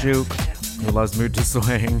 James Juke, who loves Mood to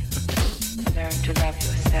Swing. Learn to love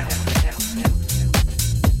yourself.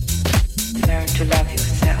 Learn to love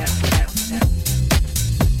yourself.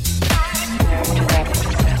 Learn to love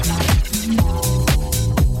yourself.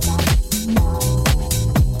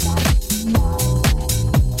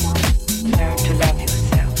 Learn to love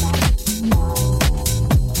yourself.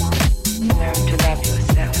 Learn to love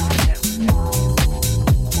yourself.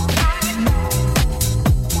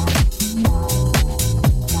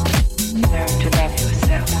 Learn to love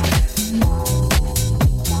yourself.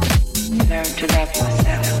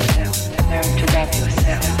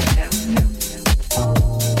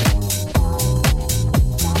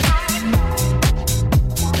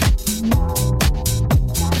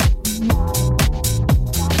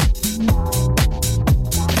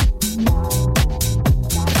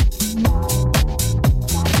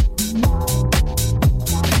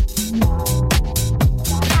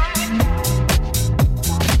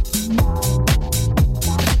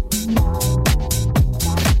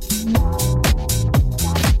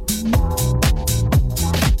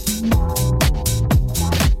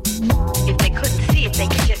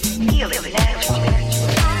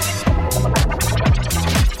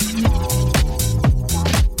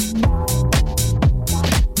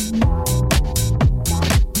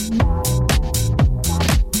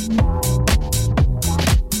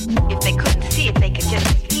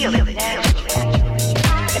 feel it naturally.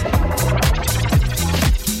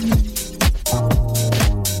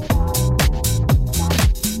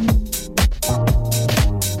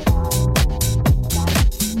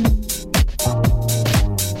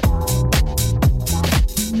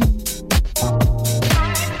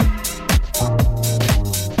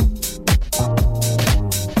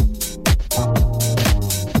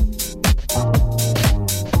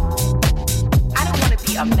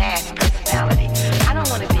 A mass personality. I don't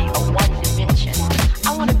want to be a one dimension.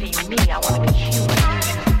 I want to be me. I want to be human.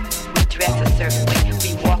 We dress a certain way.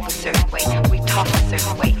 We walk a certain way. We talk a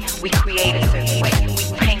certain way. We create a certain way. We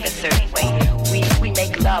paint a certain way. We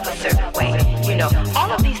make love a certain way. You know,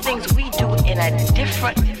 all of these things we do in a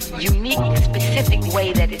different, unique, specific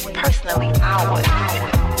way that is personally ours.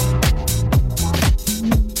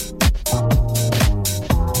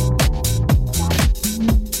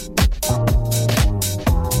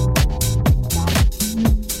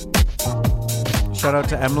 Shout out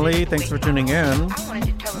to Emily. Thanks for tuning in. We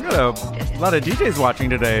got a lot of DJs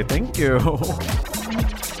watching today. Thank you.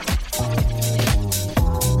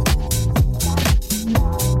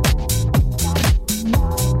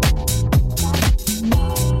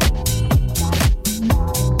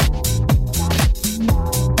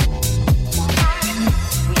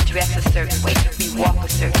 We dress a certain way. We walk a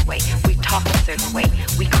certain way. We talk a certain way.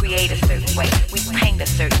 We create a certain way. We paint a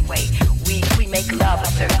certain way. We make love a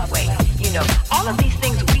certain way. You know, all of these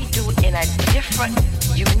things we do in a different,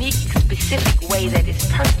 unique, specific way that is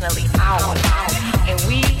personally ours. And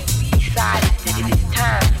we decided that it is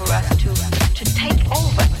time for us to take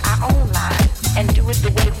over our own lives and do it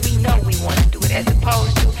the way we know we want to do it, as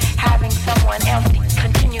opposed to having someone else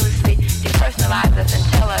continuously depersonalize us and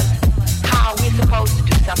tell us how we're supposed to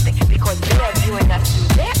do something, because they're viewing us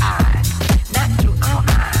through their eyes, not through our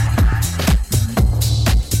eyes.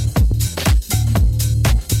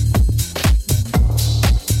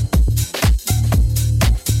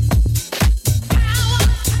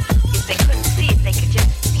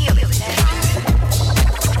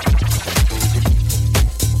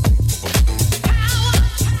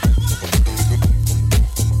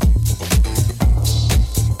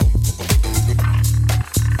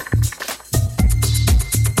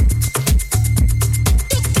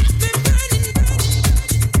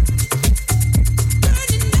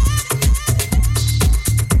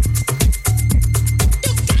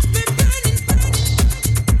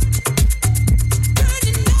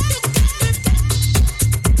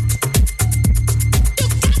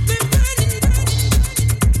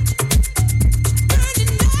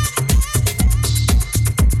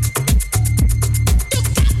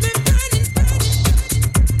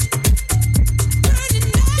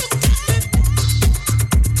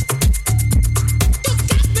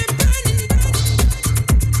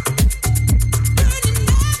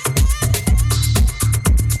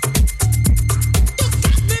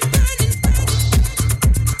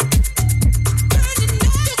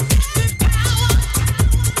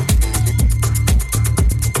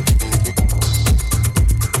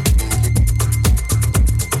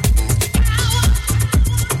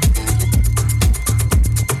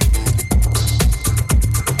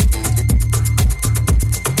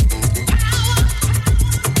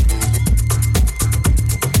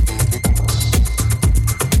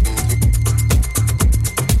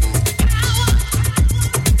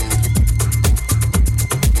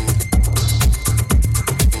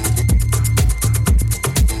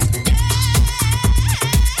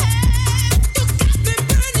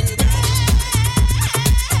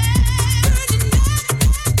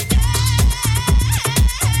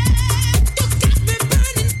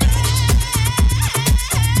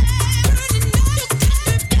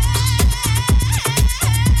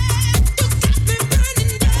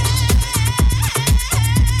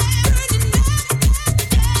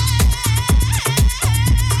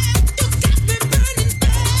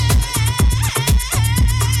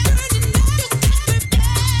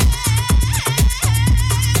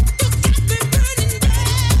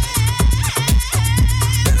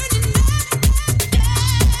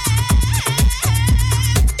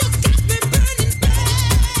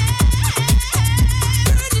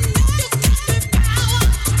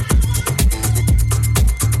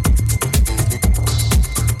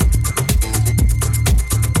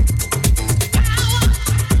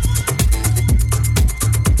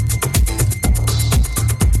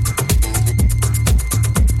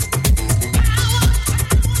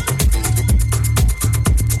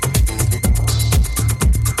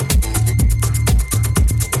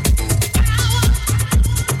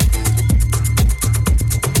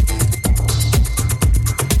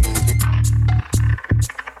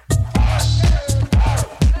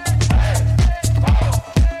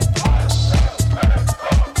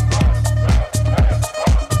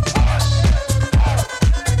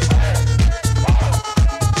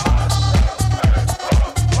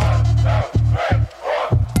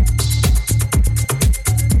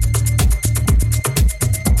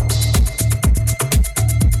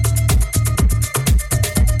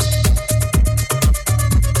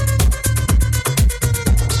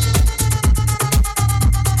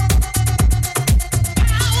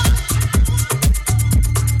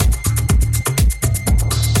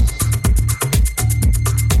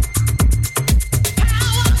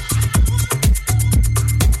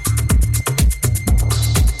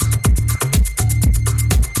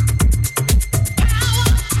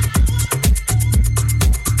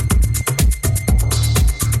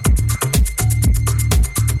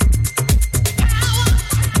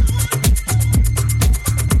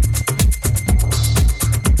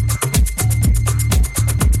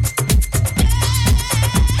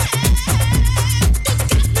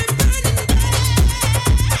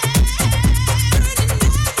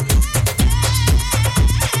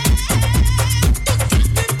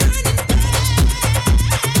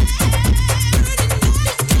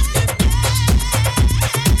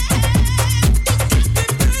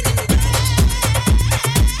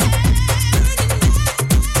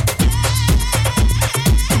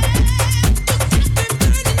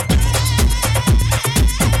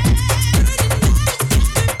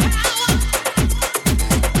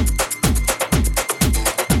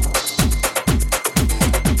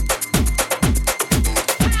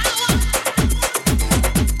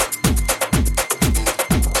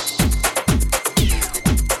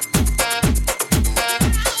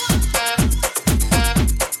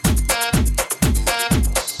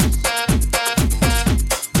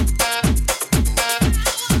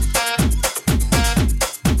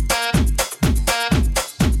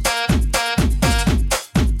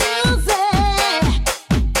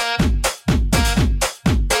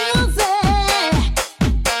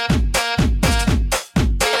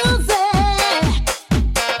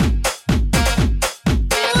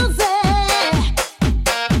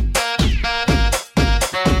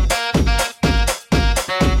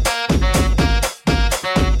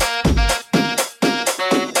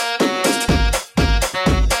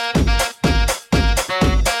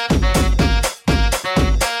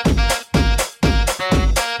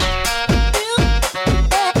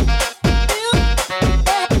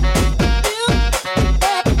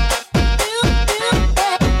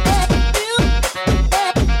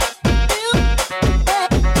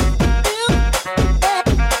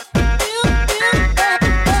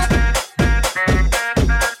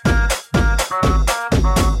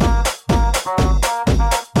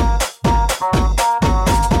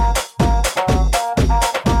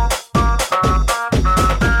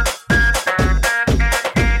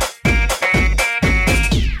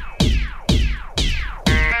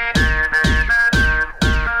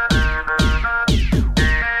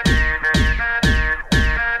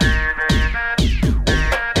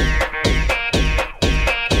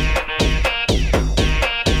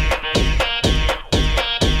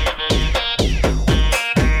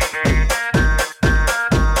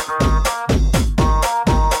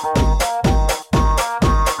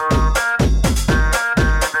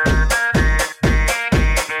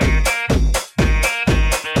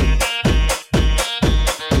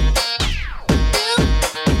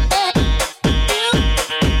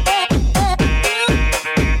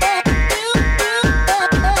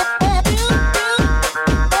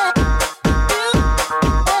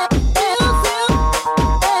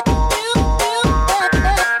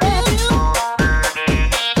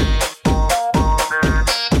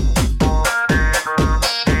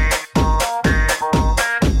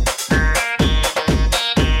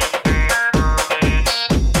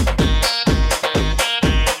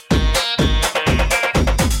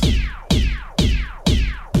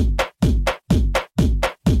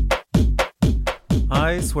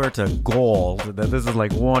 swear to gold that this is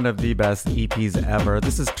like one of the best EPs ever.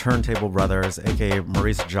 This is Turntable Brothers, aka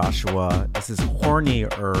Maurice Joshua. This is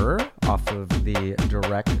Hornier off of the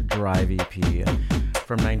Direct Drive EP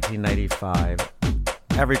from 1995.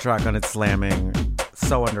 Every track on it slamming,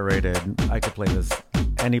 so underrated. I could play this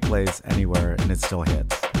any place, anywhere, and it still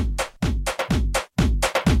hits.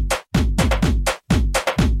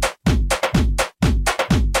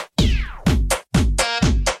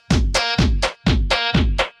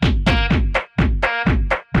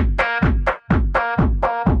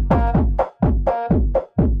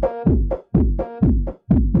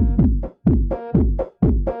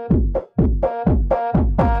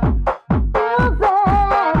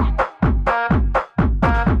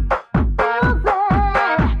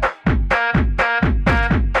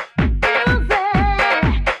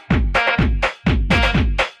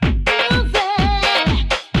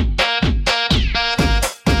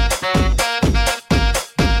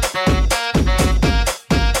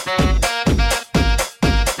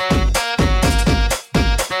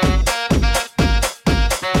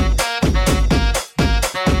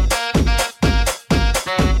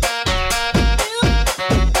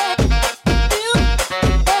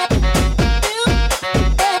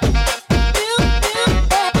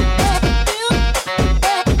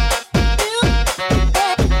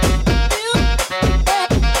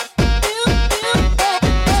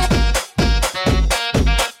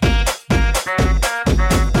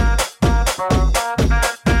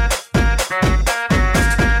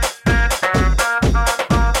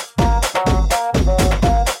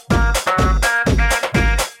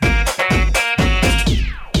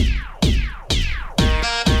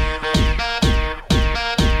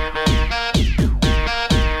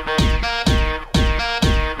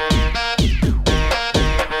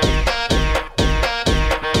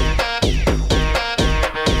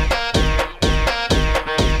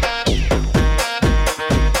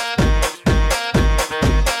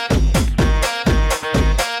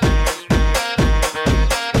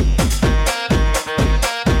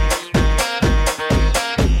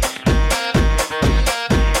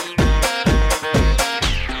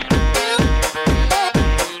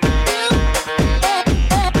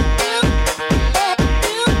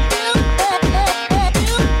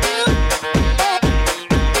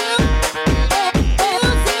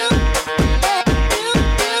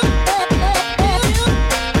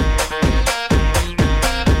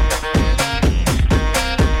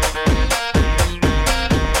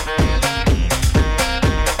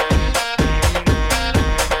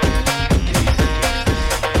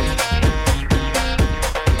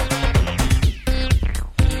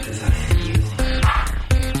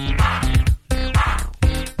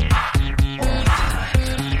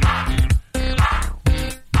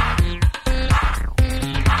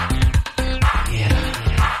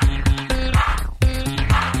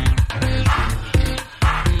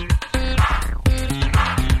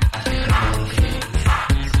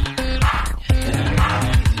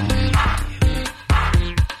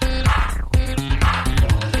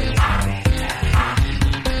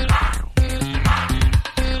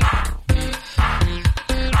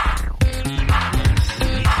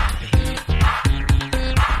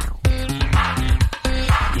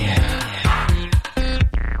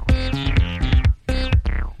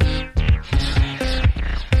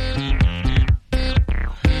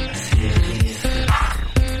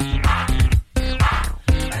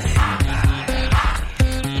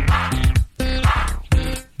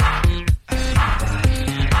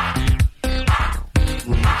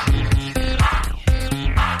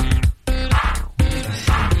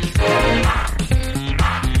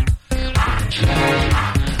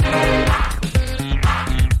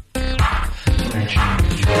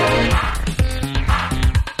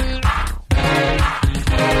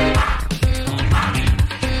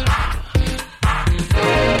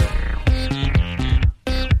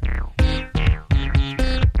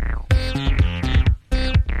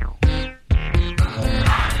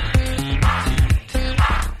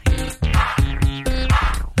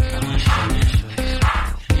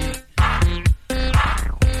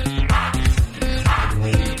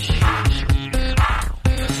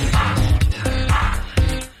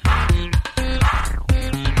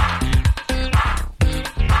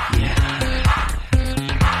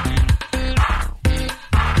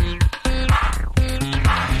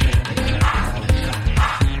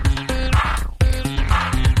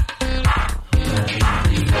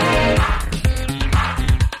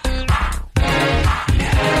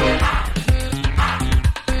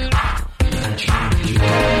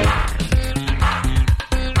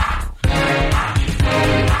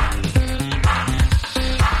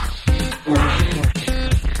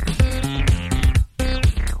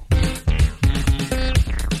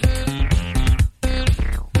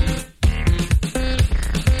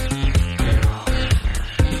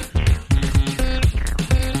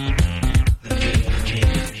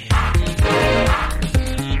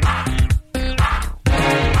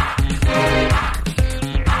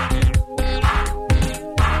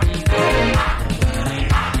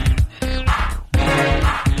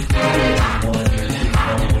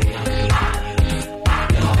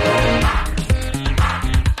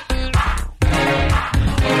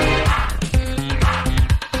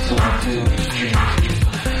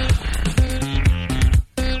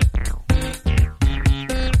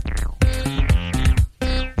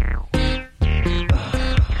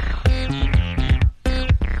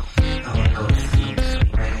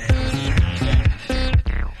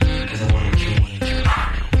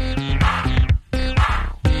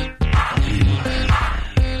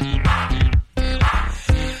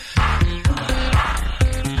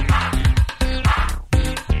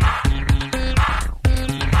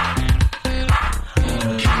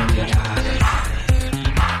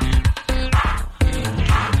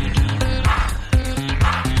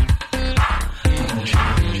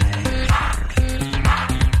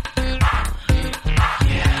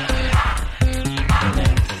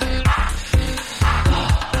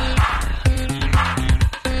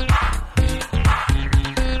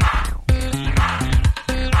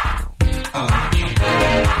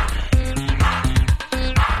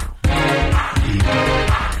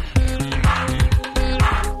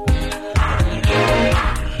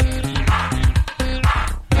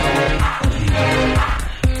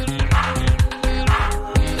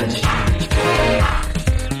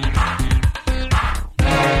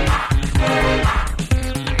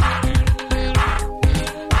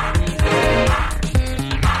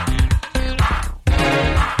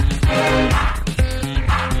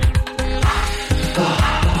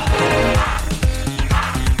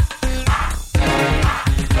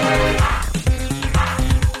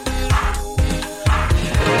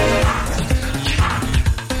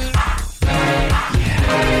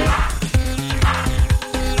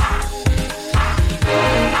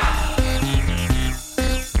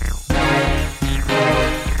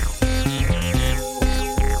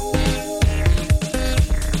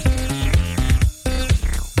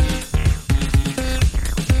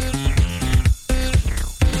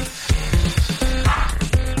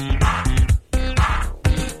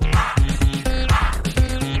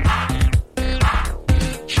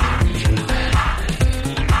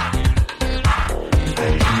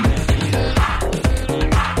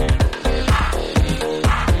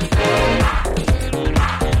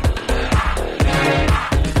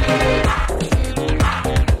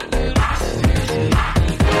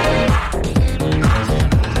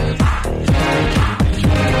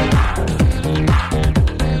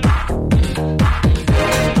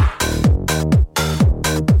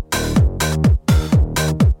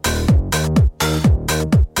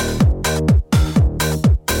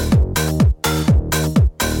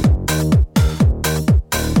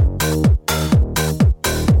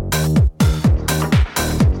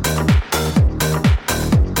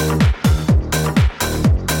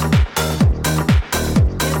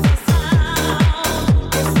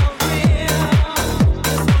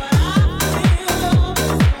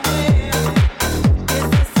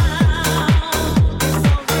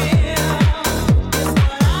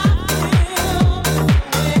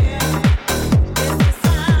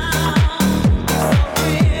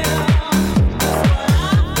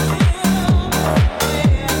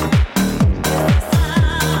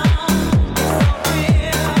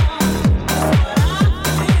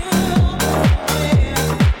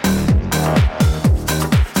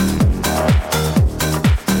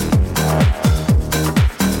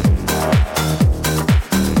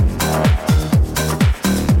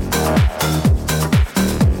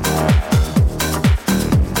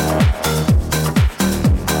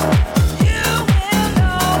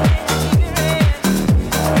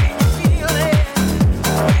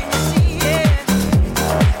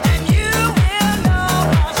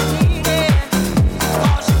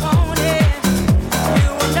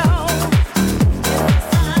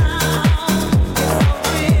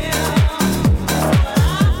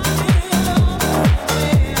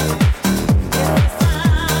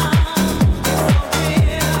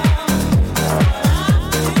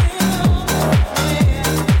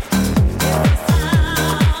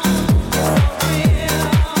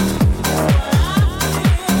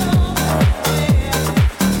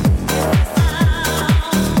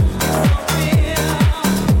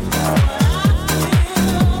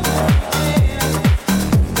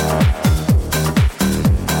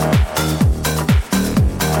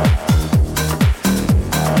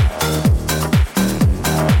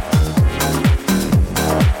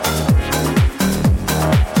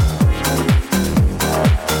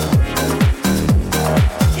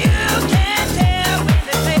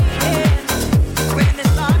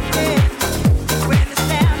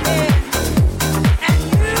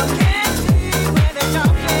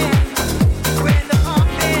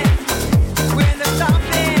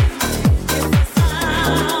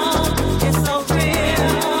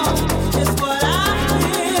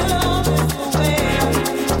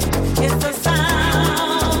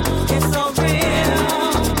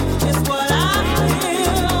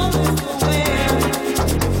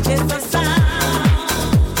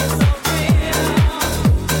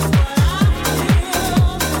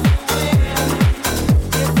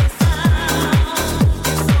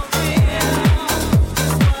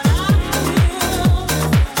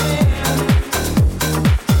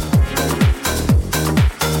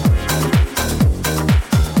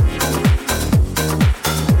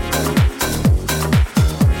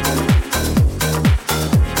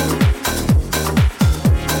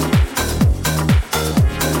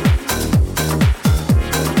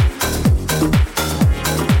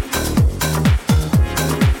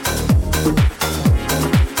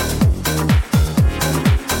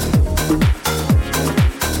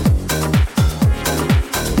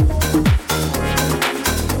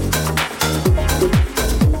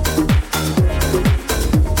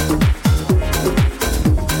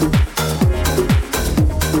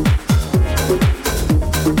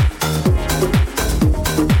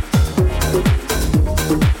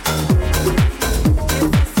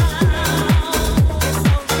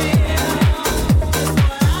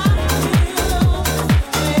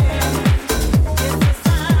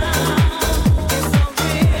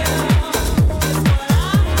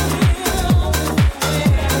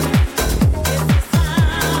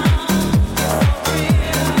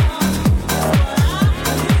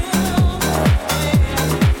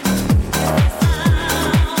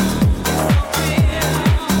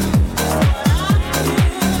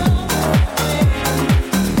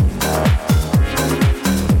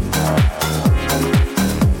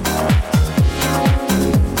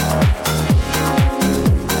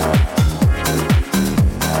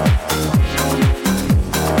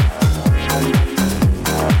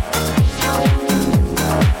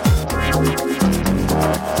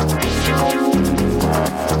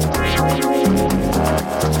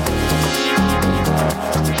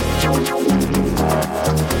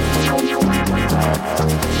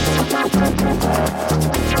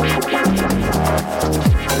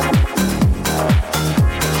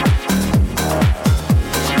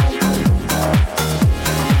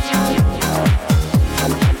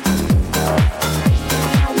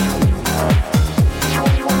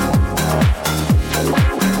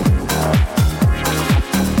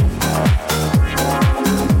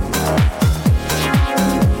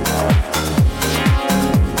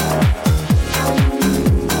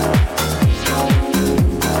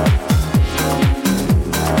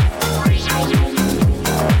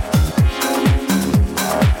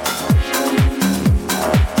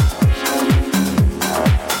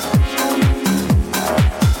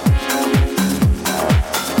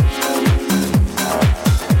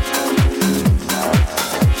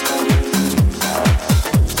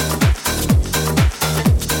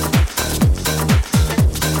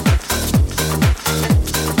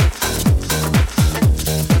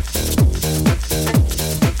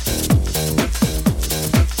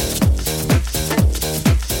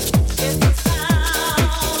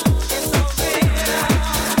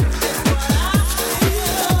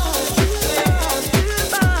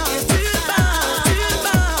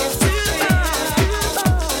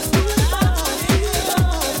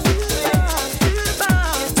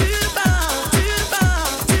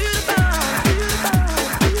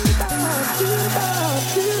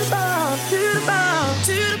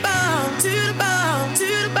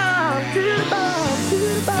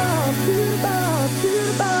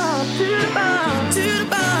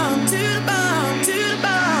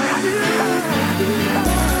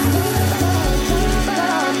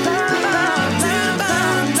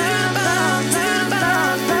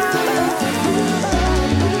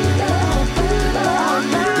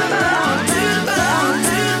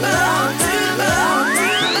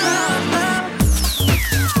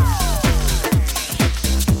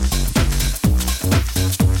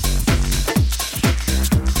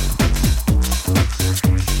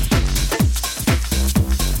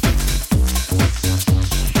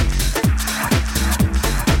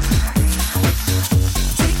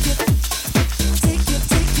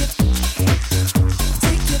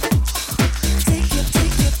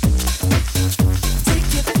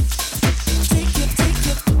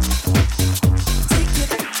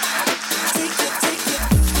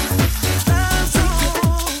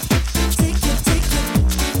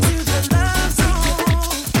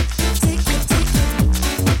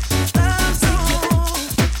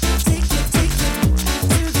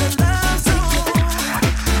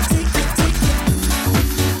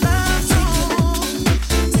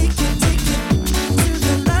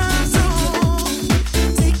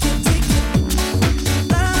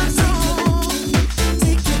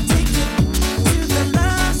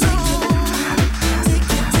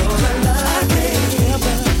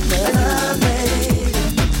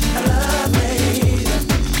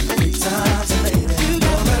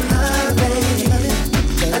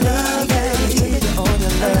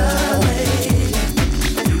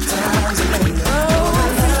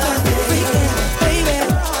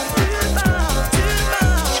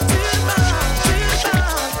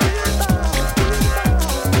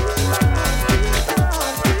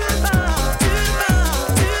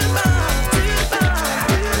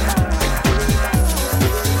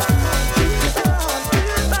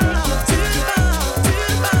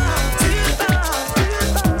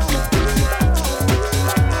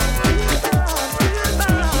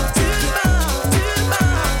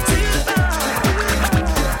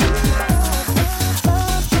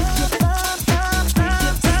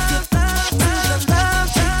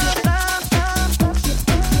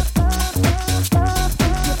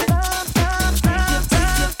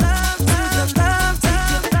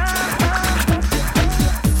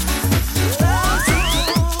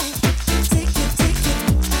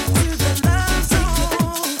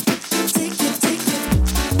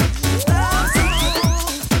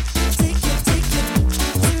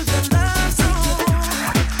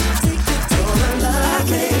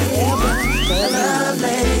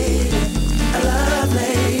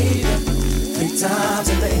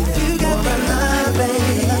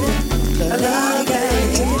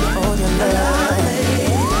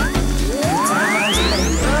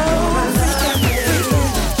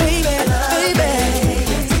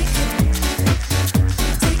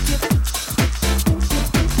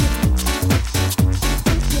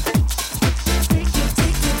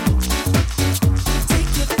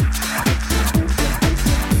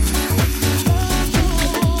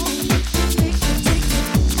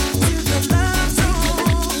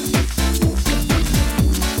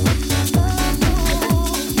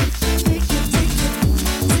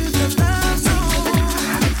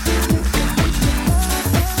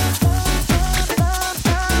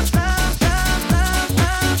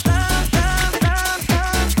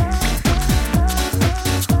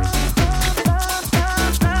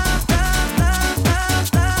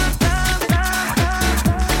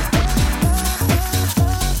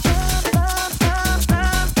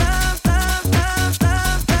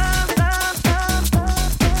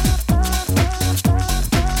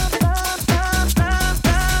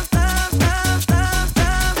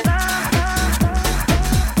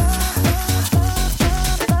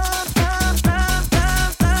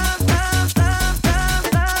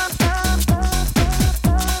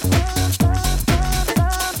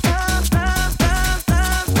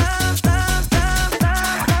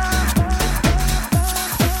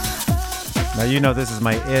 You know this is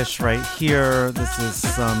my ish right here. This is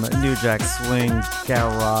some New Jack Swing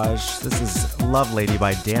garage. This is Love Lady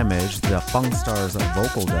by Damage, the Funk Stars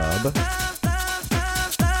vocal dub.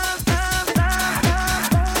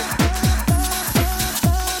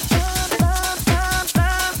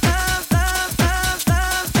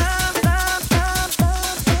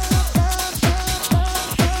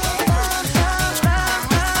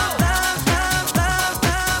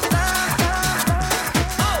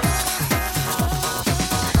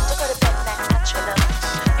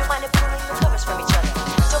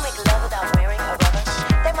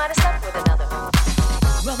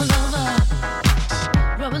 Rubber lover.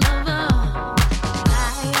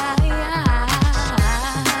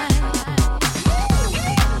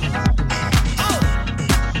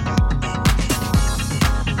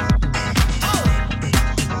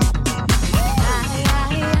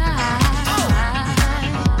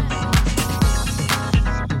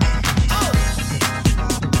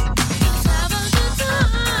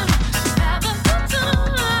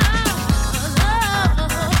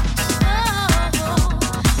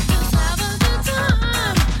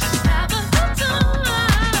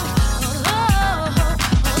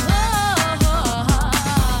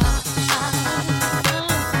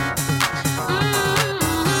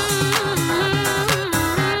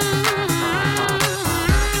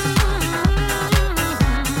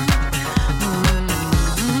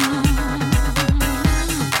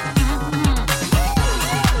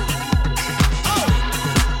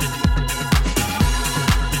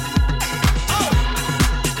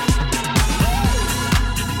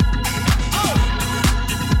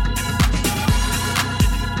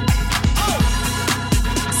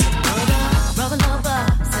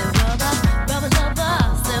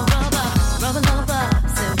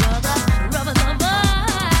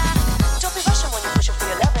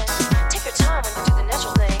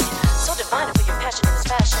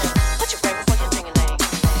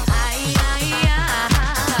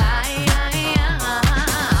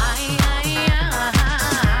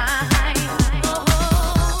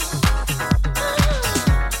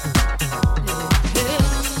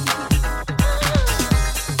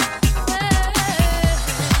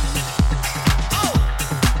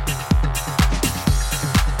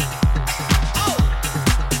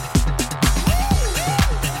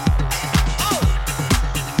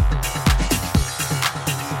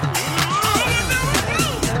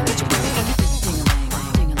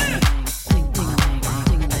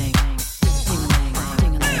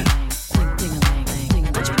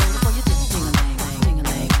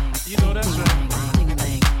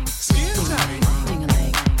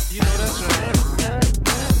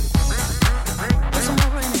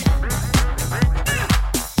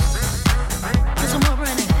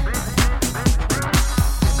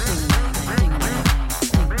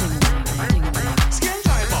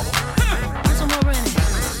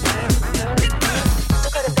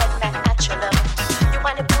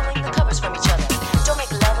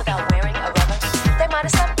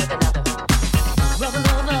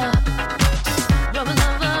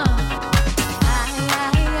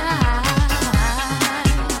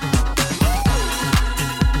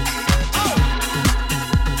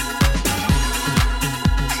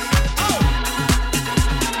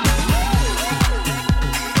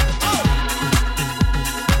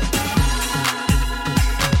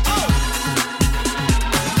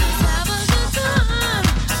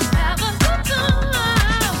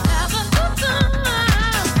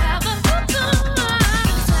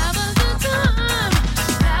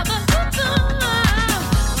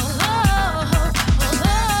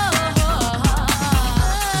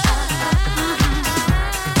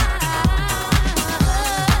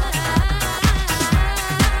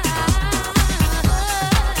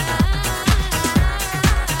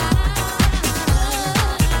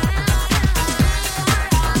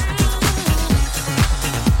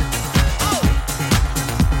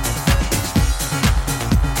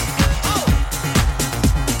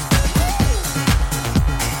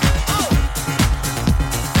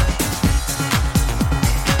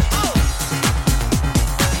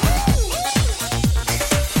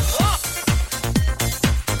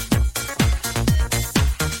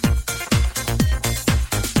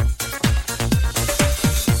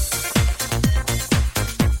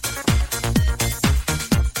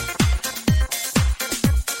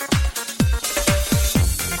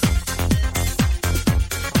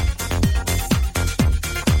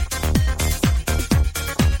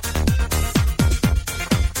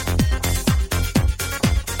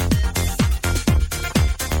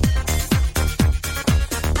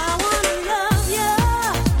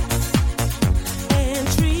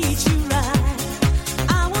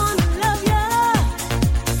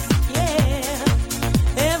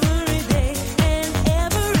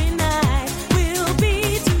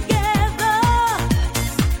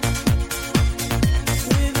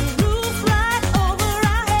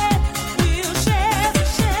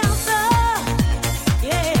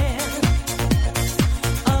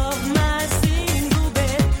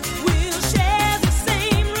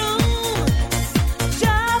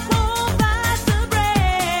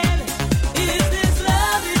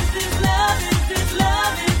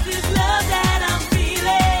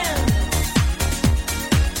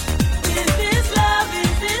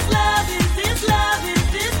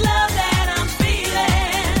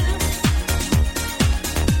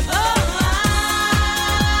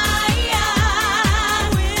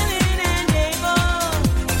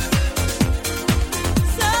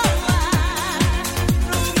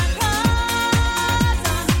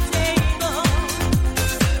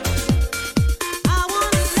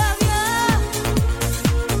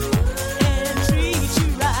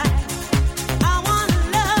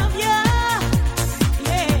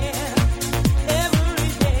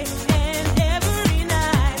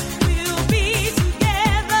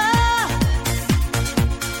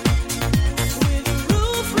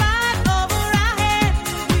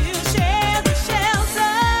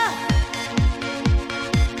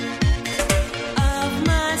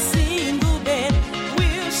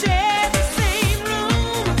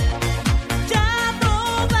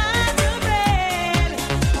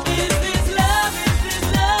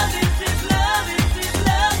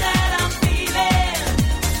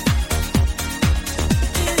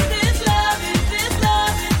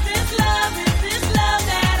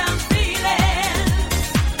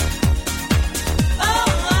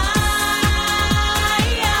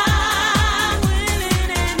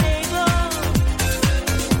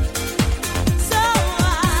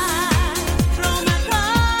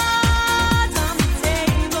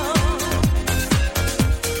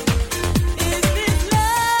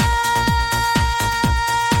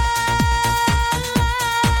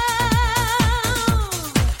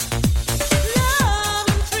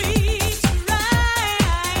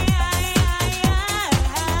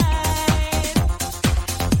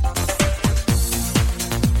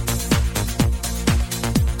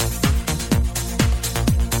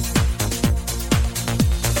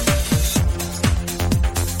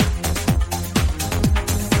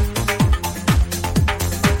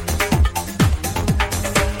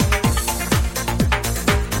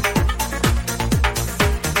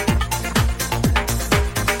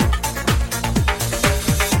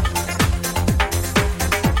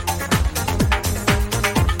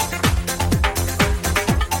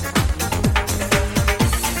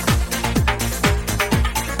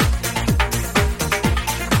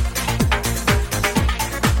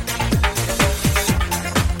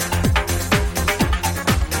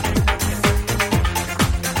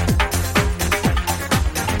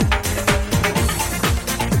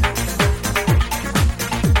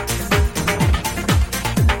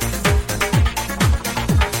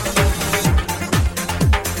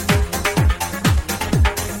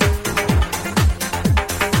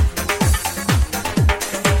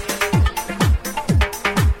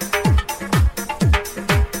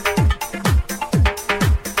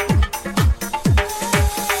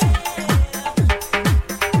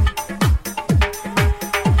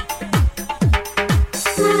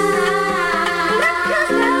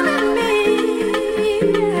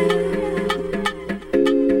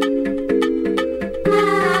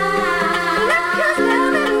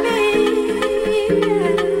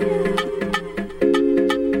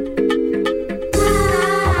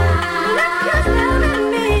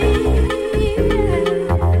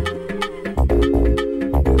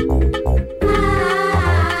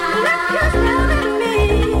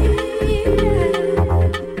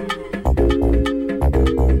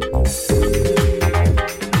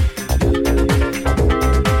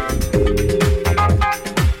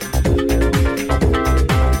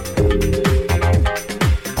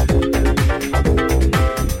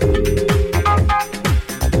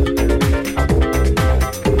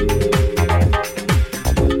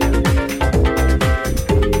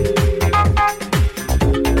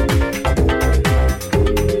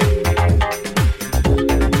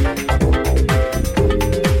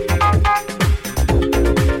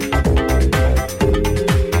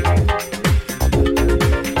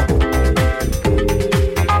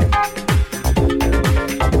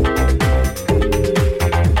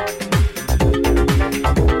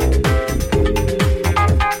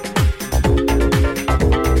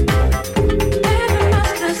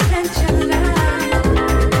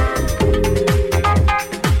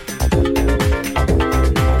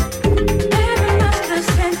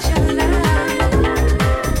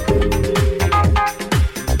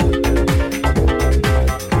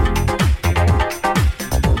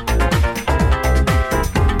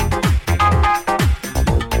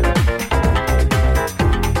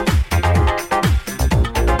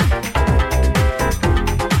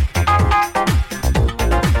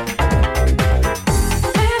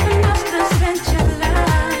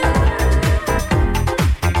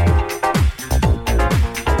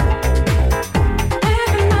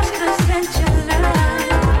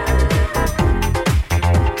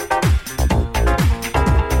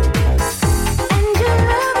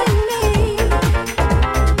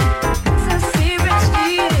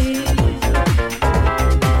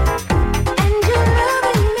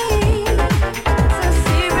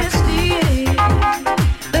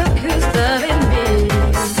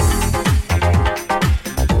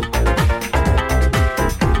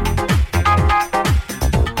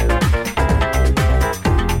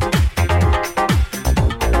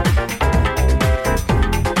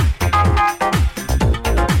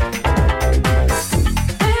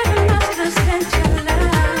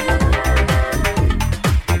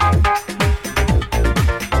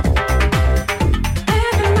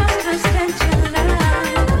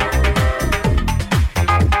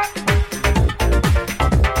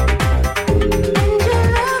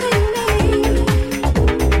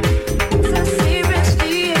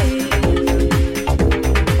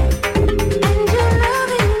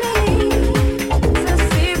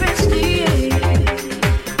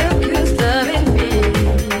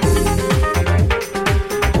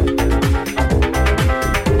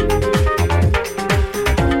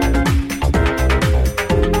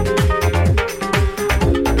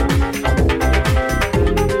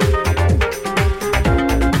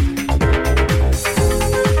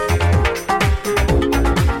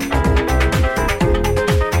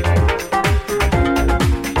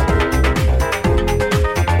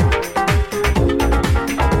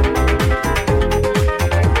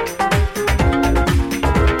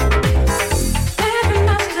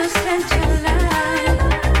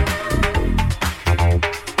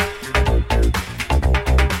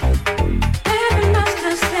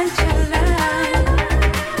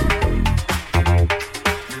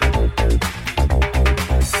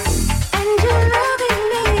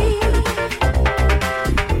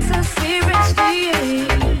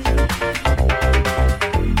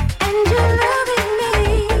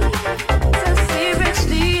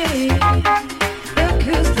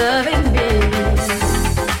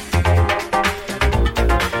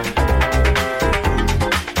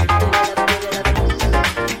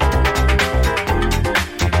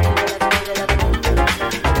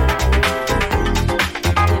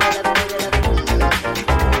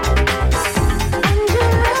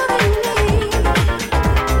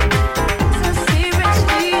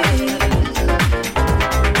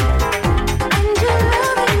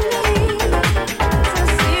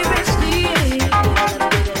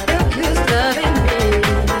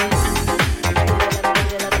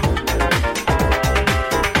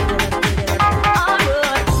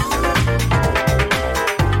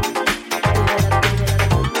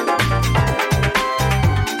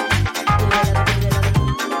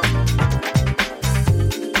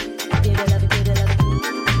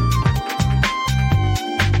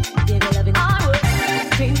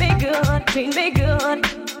 treat me good.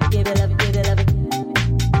 Give it love, give it love.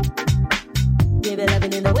 Give it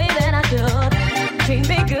loving in the way that I should. Treat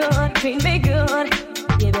me good, treat me good.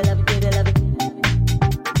 Give it love, give it love.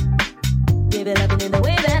 Give it loving in the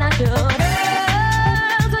way that I should.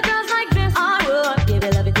 Girls are just like this, I would. Give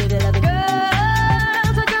it love, give it love.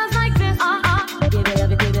 Girls are just like this, give it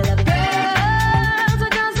love, give it love. Girls are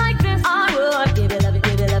just like this, I would. Give it love,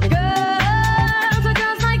 give it love. Girls are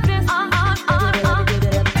just like this, give it love, give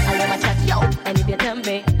it love. I'll let my chat, yo. And if you tell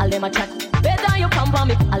me, I'll let my chat. Better you come for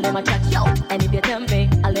me, I'll let my chat, yo. And if you tell me,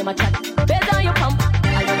 I'll let my chat. Better you come,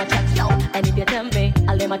 I'll let my chat, yo. And if you tell me,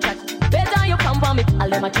 I'll let my chat. Better you come for me, I'll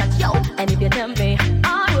let my chat, yo. And if you tell me,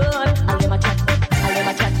 I would, I'll let my chat,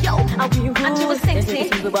 yo. And we rude, and you was sexy,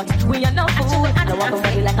 but we are no fool. I don't want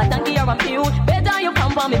somebody like a donkey or a mule. Better you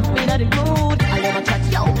come for me, me not in mood. I'll let my chat,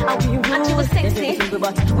 yo. And we rude, and you was sexy,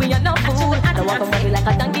 but we are no fool. I don't want somebody like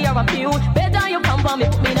a donkey or a mule. Better you come for me,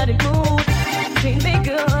 me not in mood. Treat me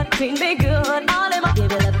good, treat me good. All in my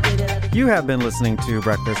give it up, give it up. You have been listening to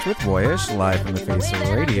Breakfast with Boyyyish, live from the Face of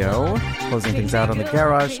Radio. Closing things out on the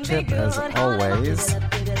Garage Tip, as always.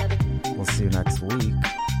 We'll see you next week.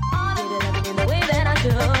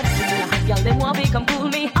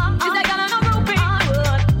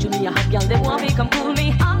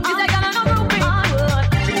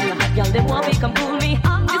 And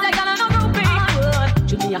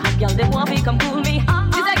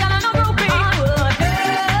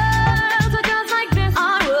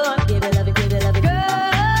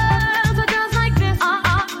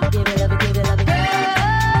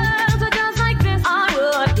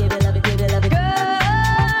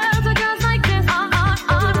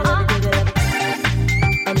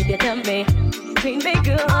you tell me,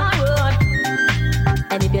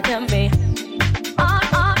 and if you tell me,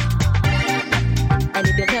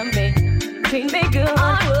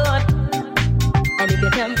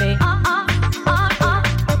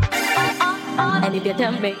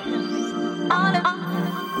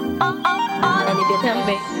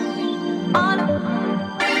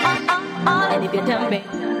 and if you tell me,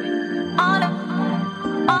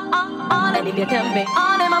 and if you tell me,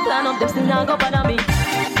 all them a plan up, them still not go bother me.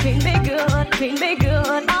 Treat me good, treat me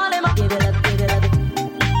good. All them a give it up, give it up.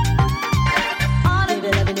 All give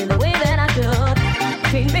it up in the way that I should.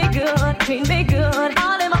 Treat me good, treat me good.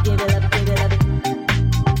 All them a give it up, give it up.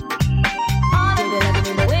 All give it up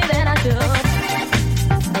in the way that I should.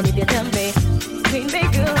 And if you tell me, treat me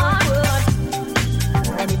good, I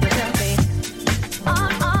would. And if you tell me,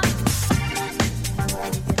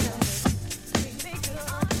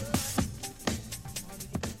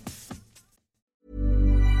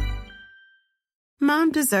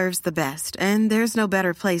 Mom deserves the best, and there's no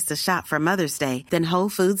better place to shop for Mother's Day than Whole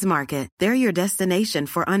Foods Market. They're your destination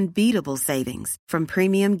for unbeatable savings, from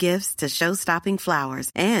premium gifts to show-stopping flowers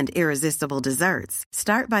and irresistible desserts.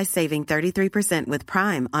 Start by saving 33% with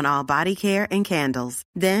Prime on all body care and candles.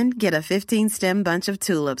 Then get a 15-stem bunch of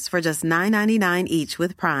tulips for just $9.99 each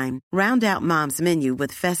with Prime. Round out Mom's menu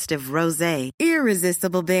with festive rosé,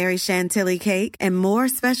 irresistible berry chantilly cake, and more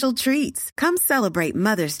special treats. Come celebrate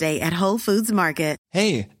Mother's Day at Whole Foods Market.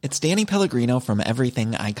 Hey, it's Danny Pellegrino from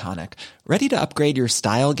Everything Iconic. Ready to upgrade your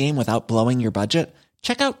style game without blowing your budget?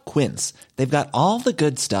 Check out Quince. They've got all the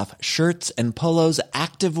good stuff, shirts and polos,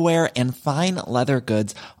 activewear, and fine leather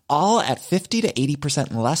goods, all at 50 to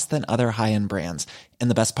 80% less than other high-end brands. And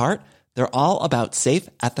the best part? They're all about safe,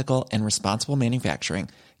 ethical, and responsible manufacturing.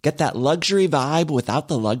 Get that luxury vibe without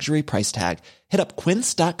the luxury price tag. Hit up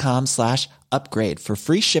quince.com/upgrade for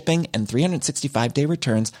free shipping and 365-day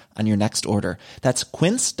returns on your next order. That's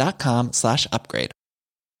quince.com/upgrade.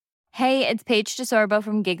 Hey, it's Paige DeSorbo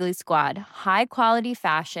from Giggly Squad. High quality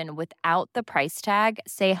fashion without the price tag.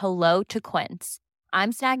 Say hello to Quince.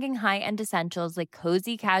 I'm snagging high-end essentials like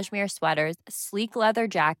cozy cashmere sweaters, sleek leather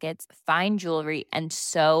jackets, fine jewelry, and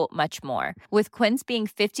so much more. With Quince being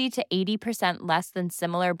 50 to 80% less than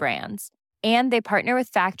similar brands. And they partner with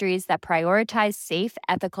factories that prioritize safe,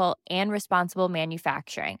 ethical, and responsible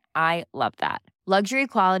manufacturing. I love that. Luxury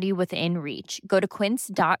quality within reach. Go to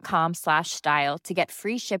quince.com/style to get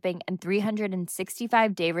free shipping and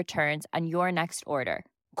 365-day returns on your next order.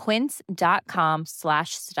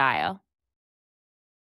 Quince.com/style.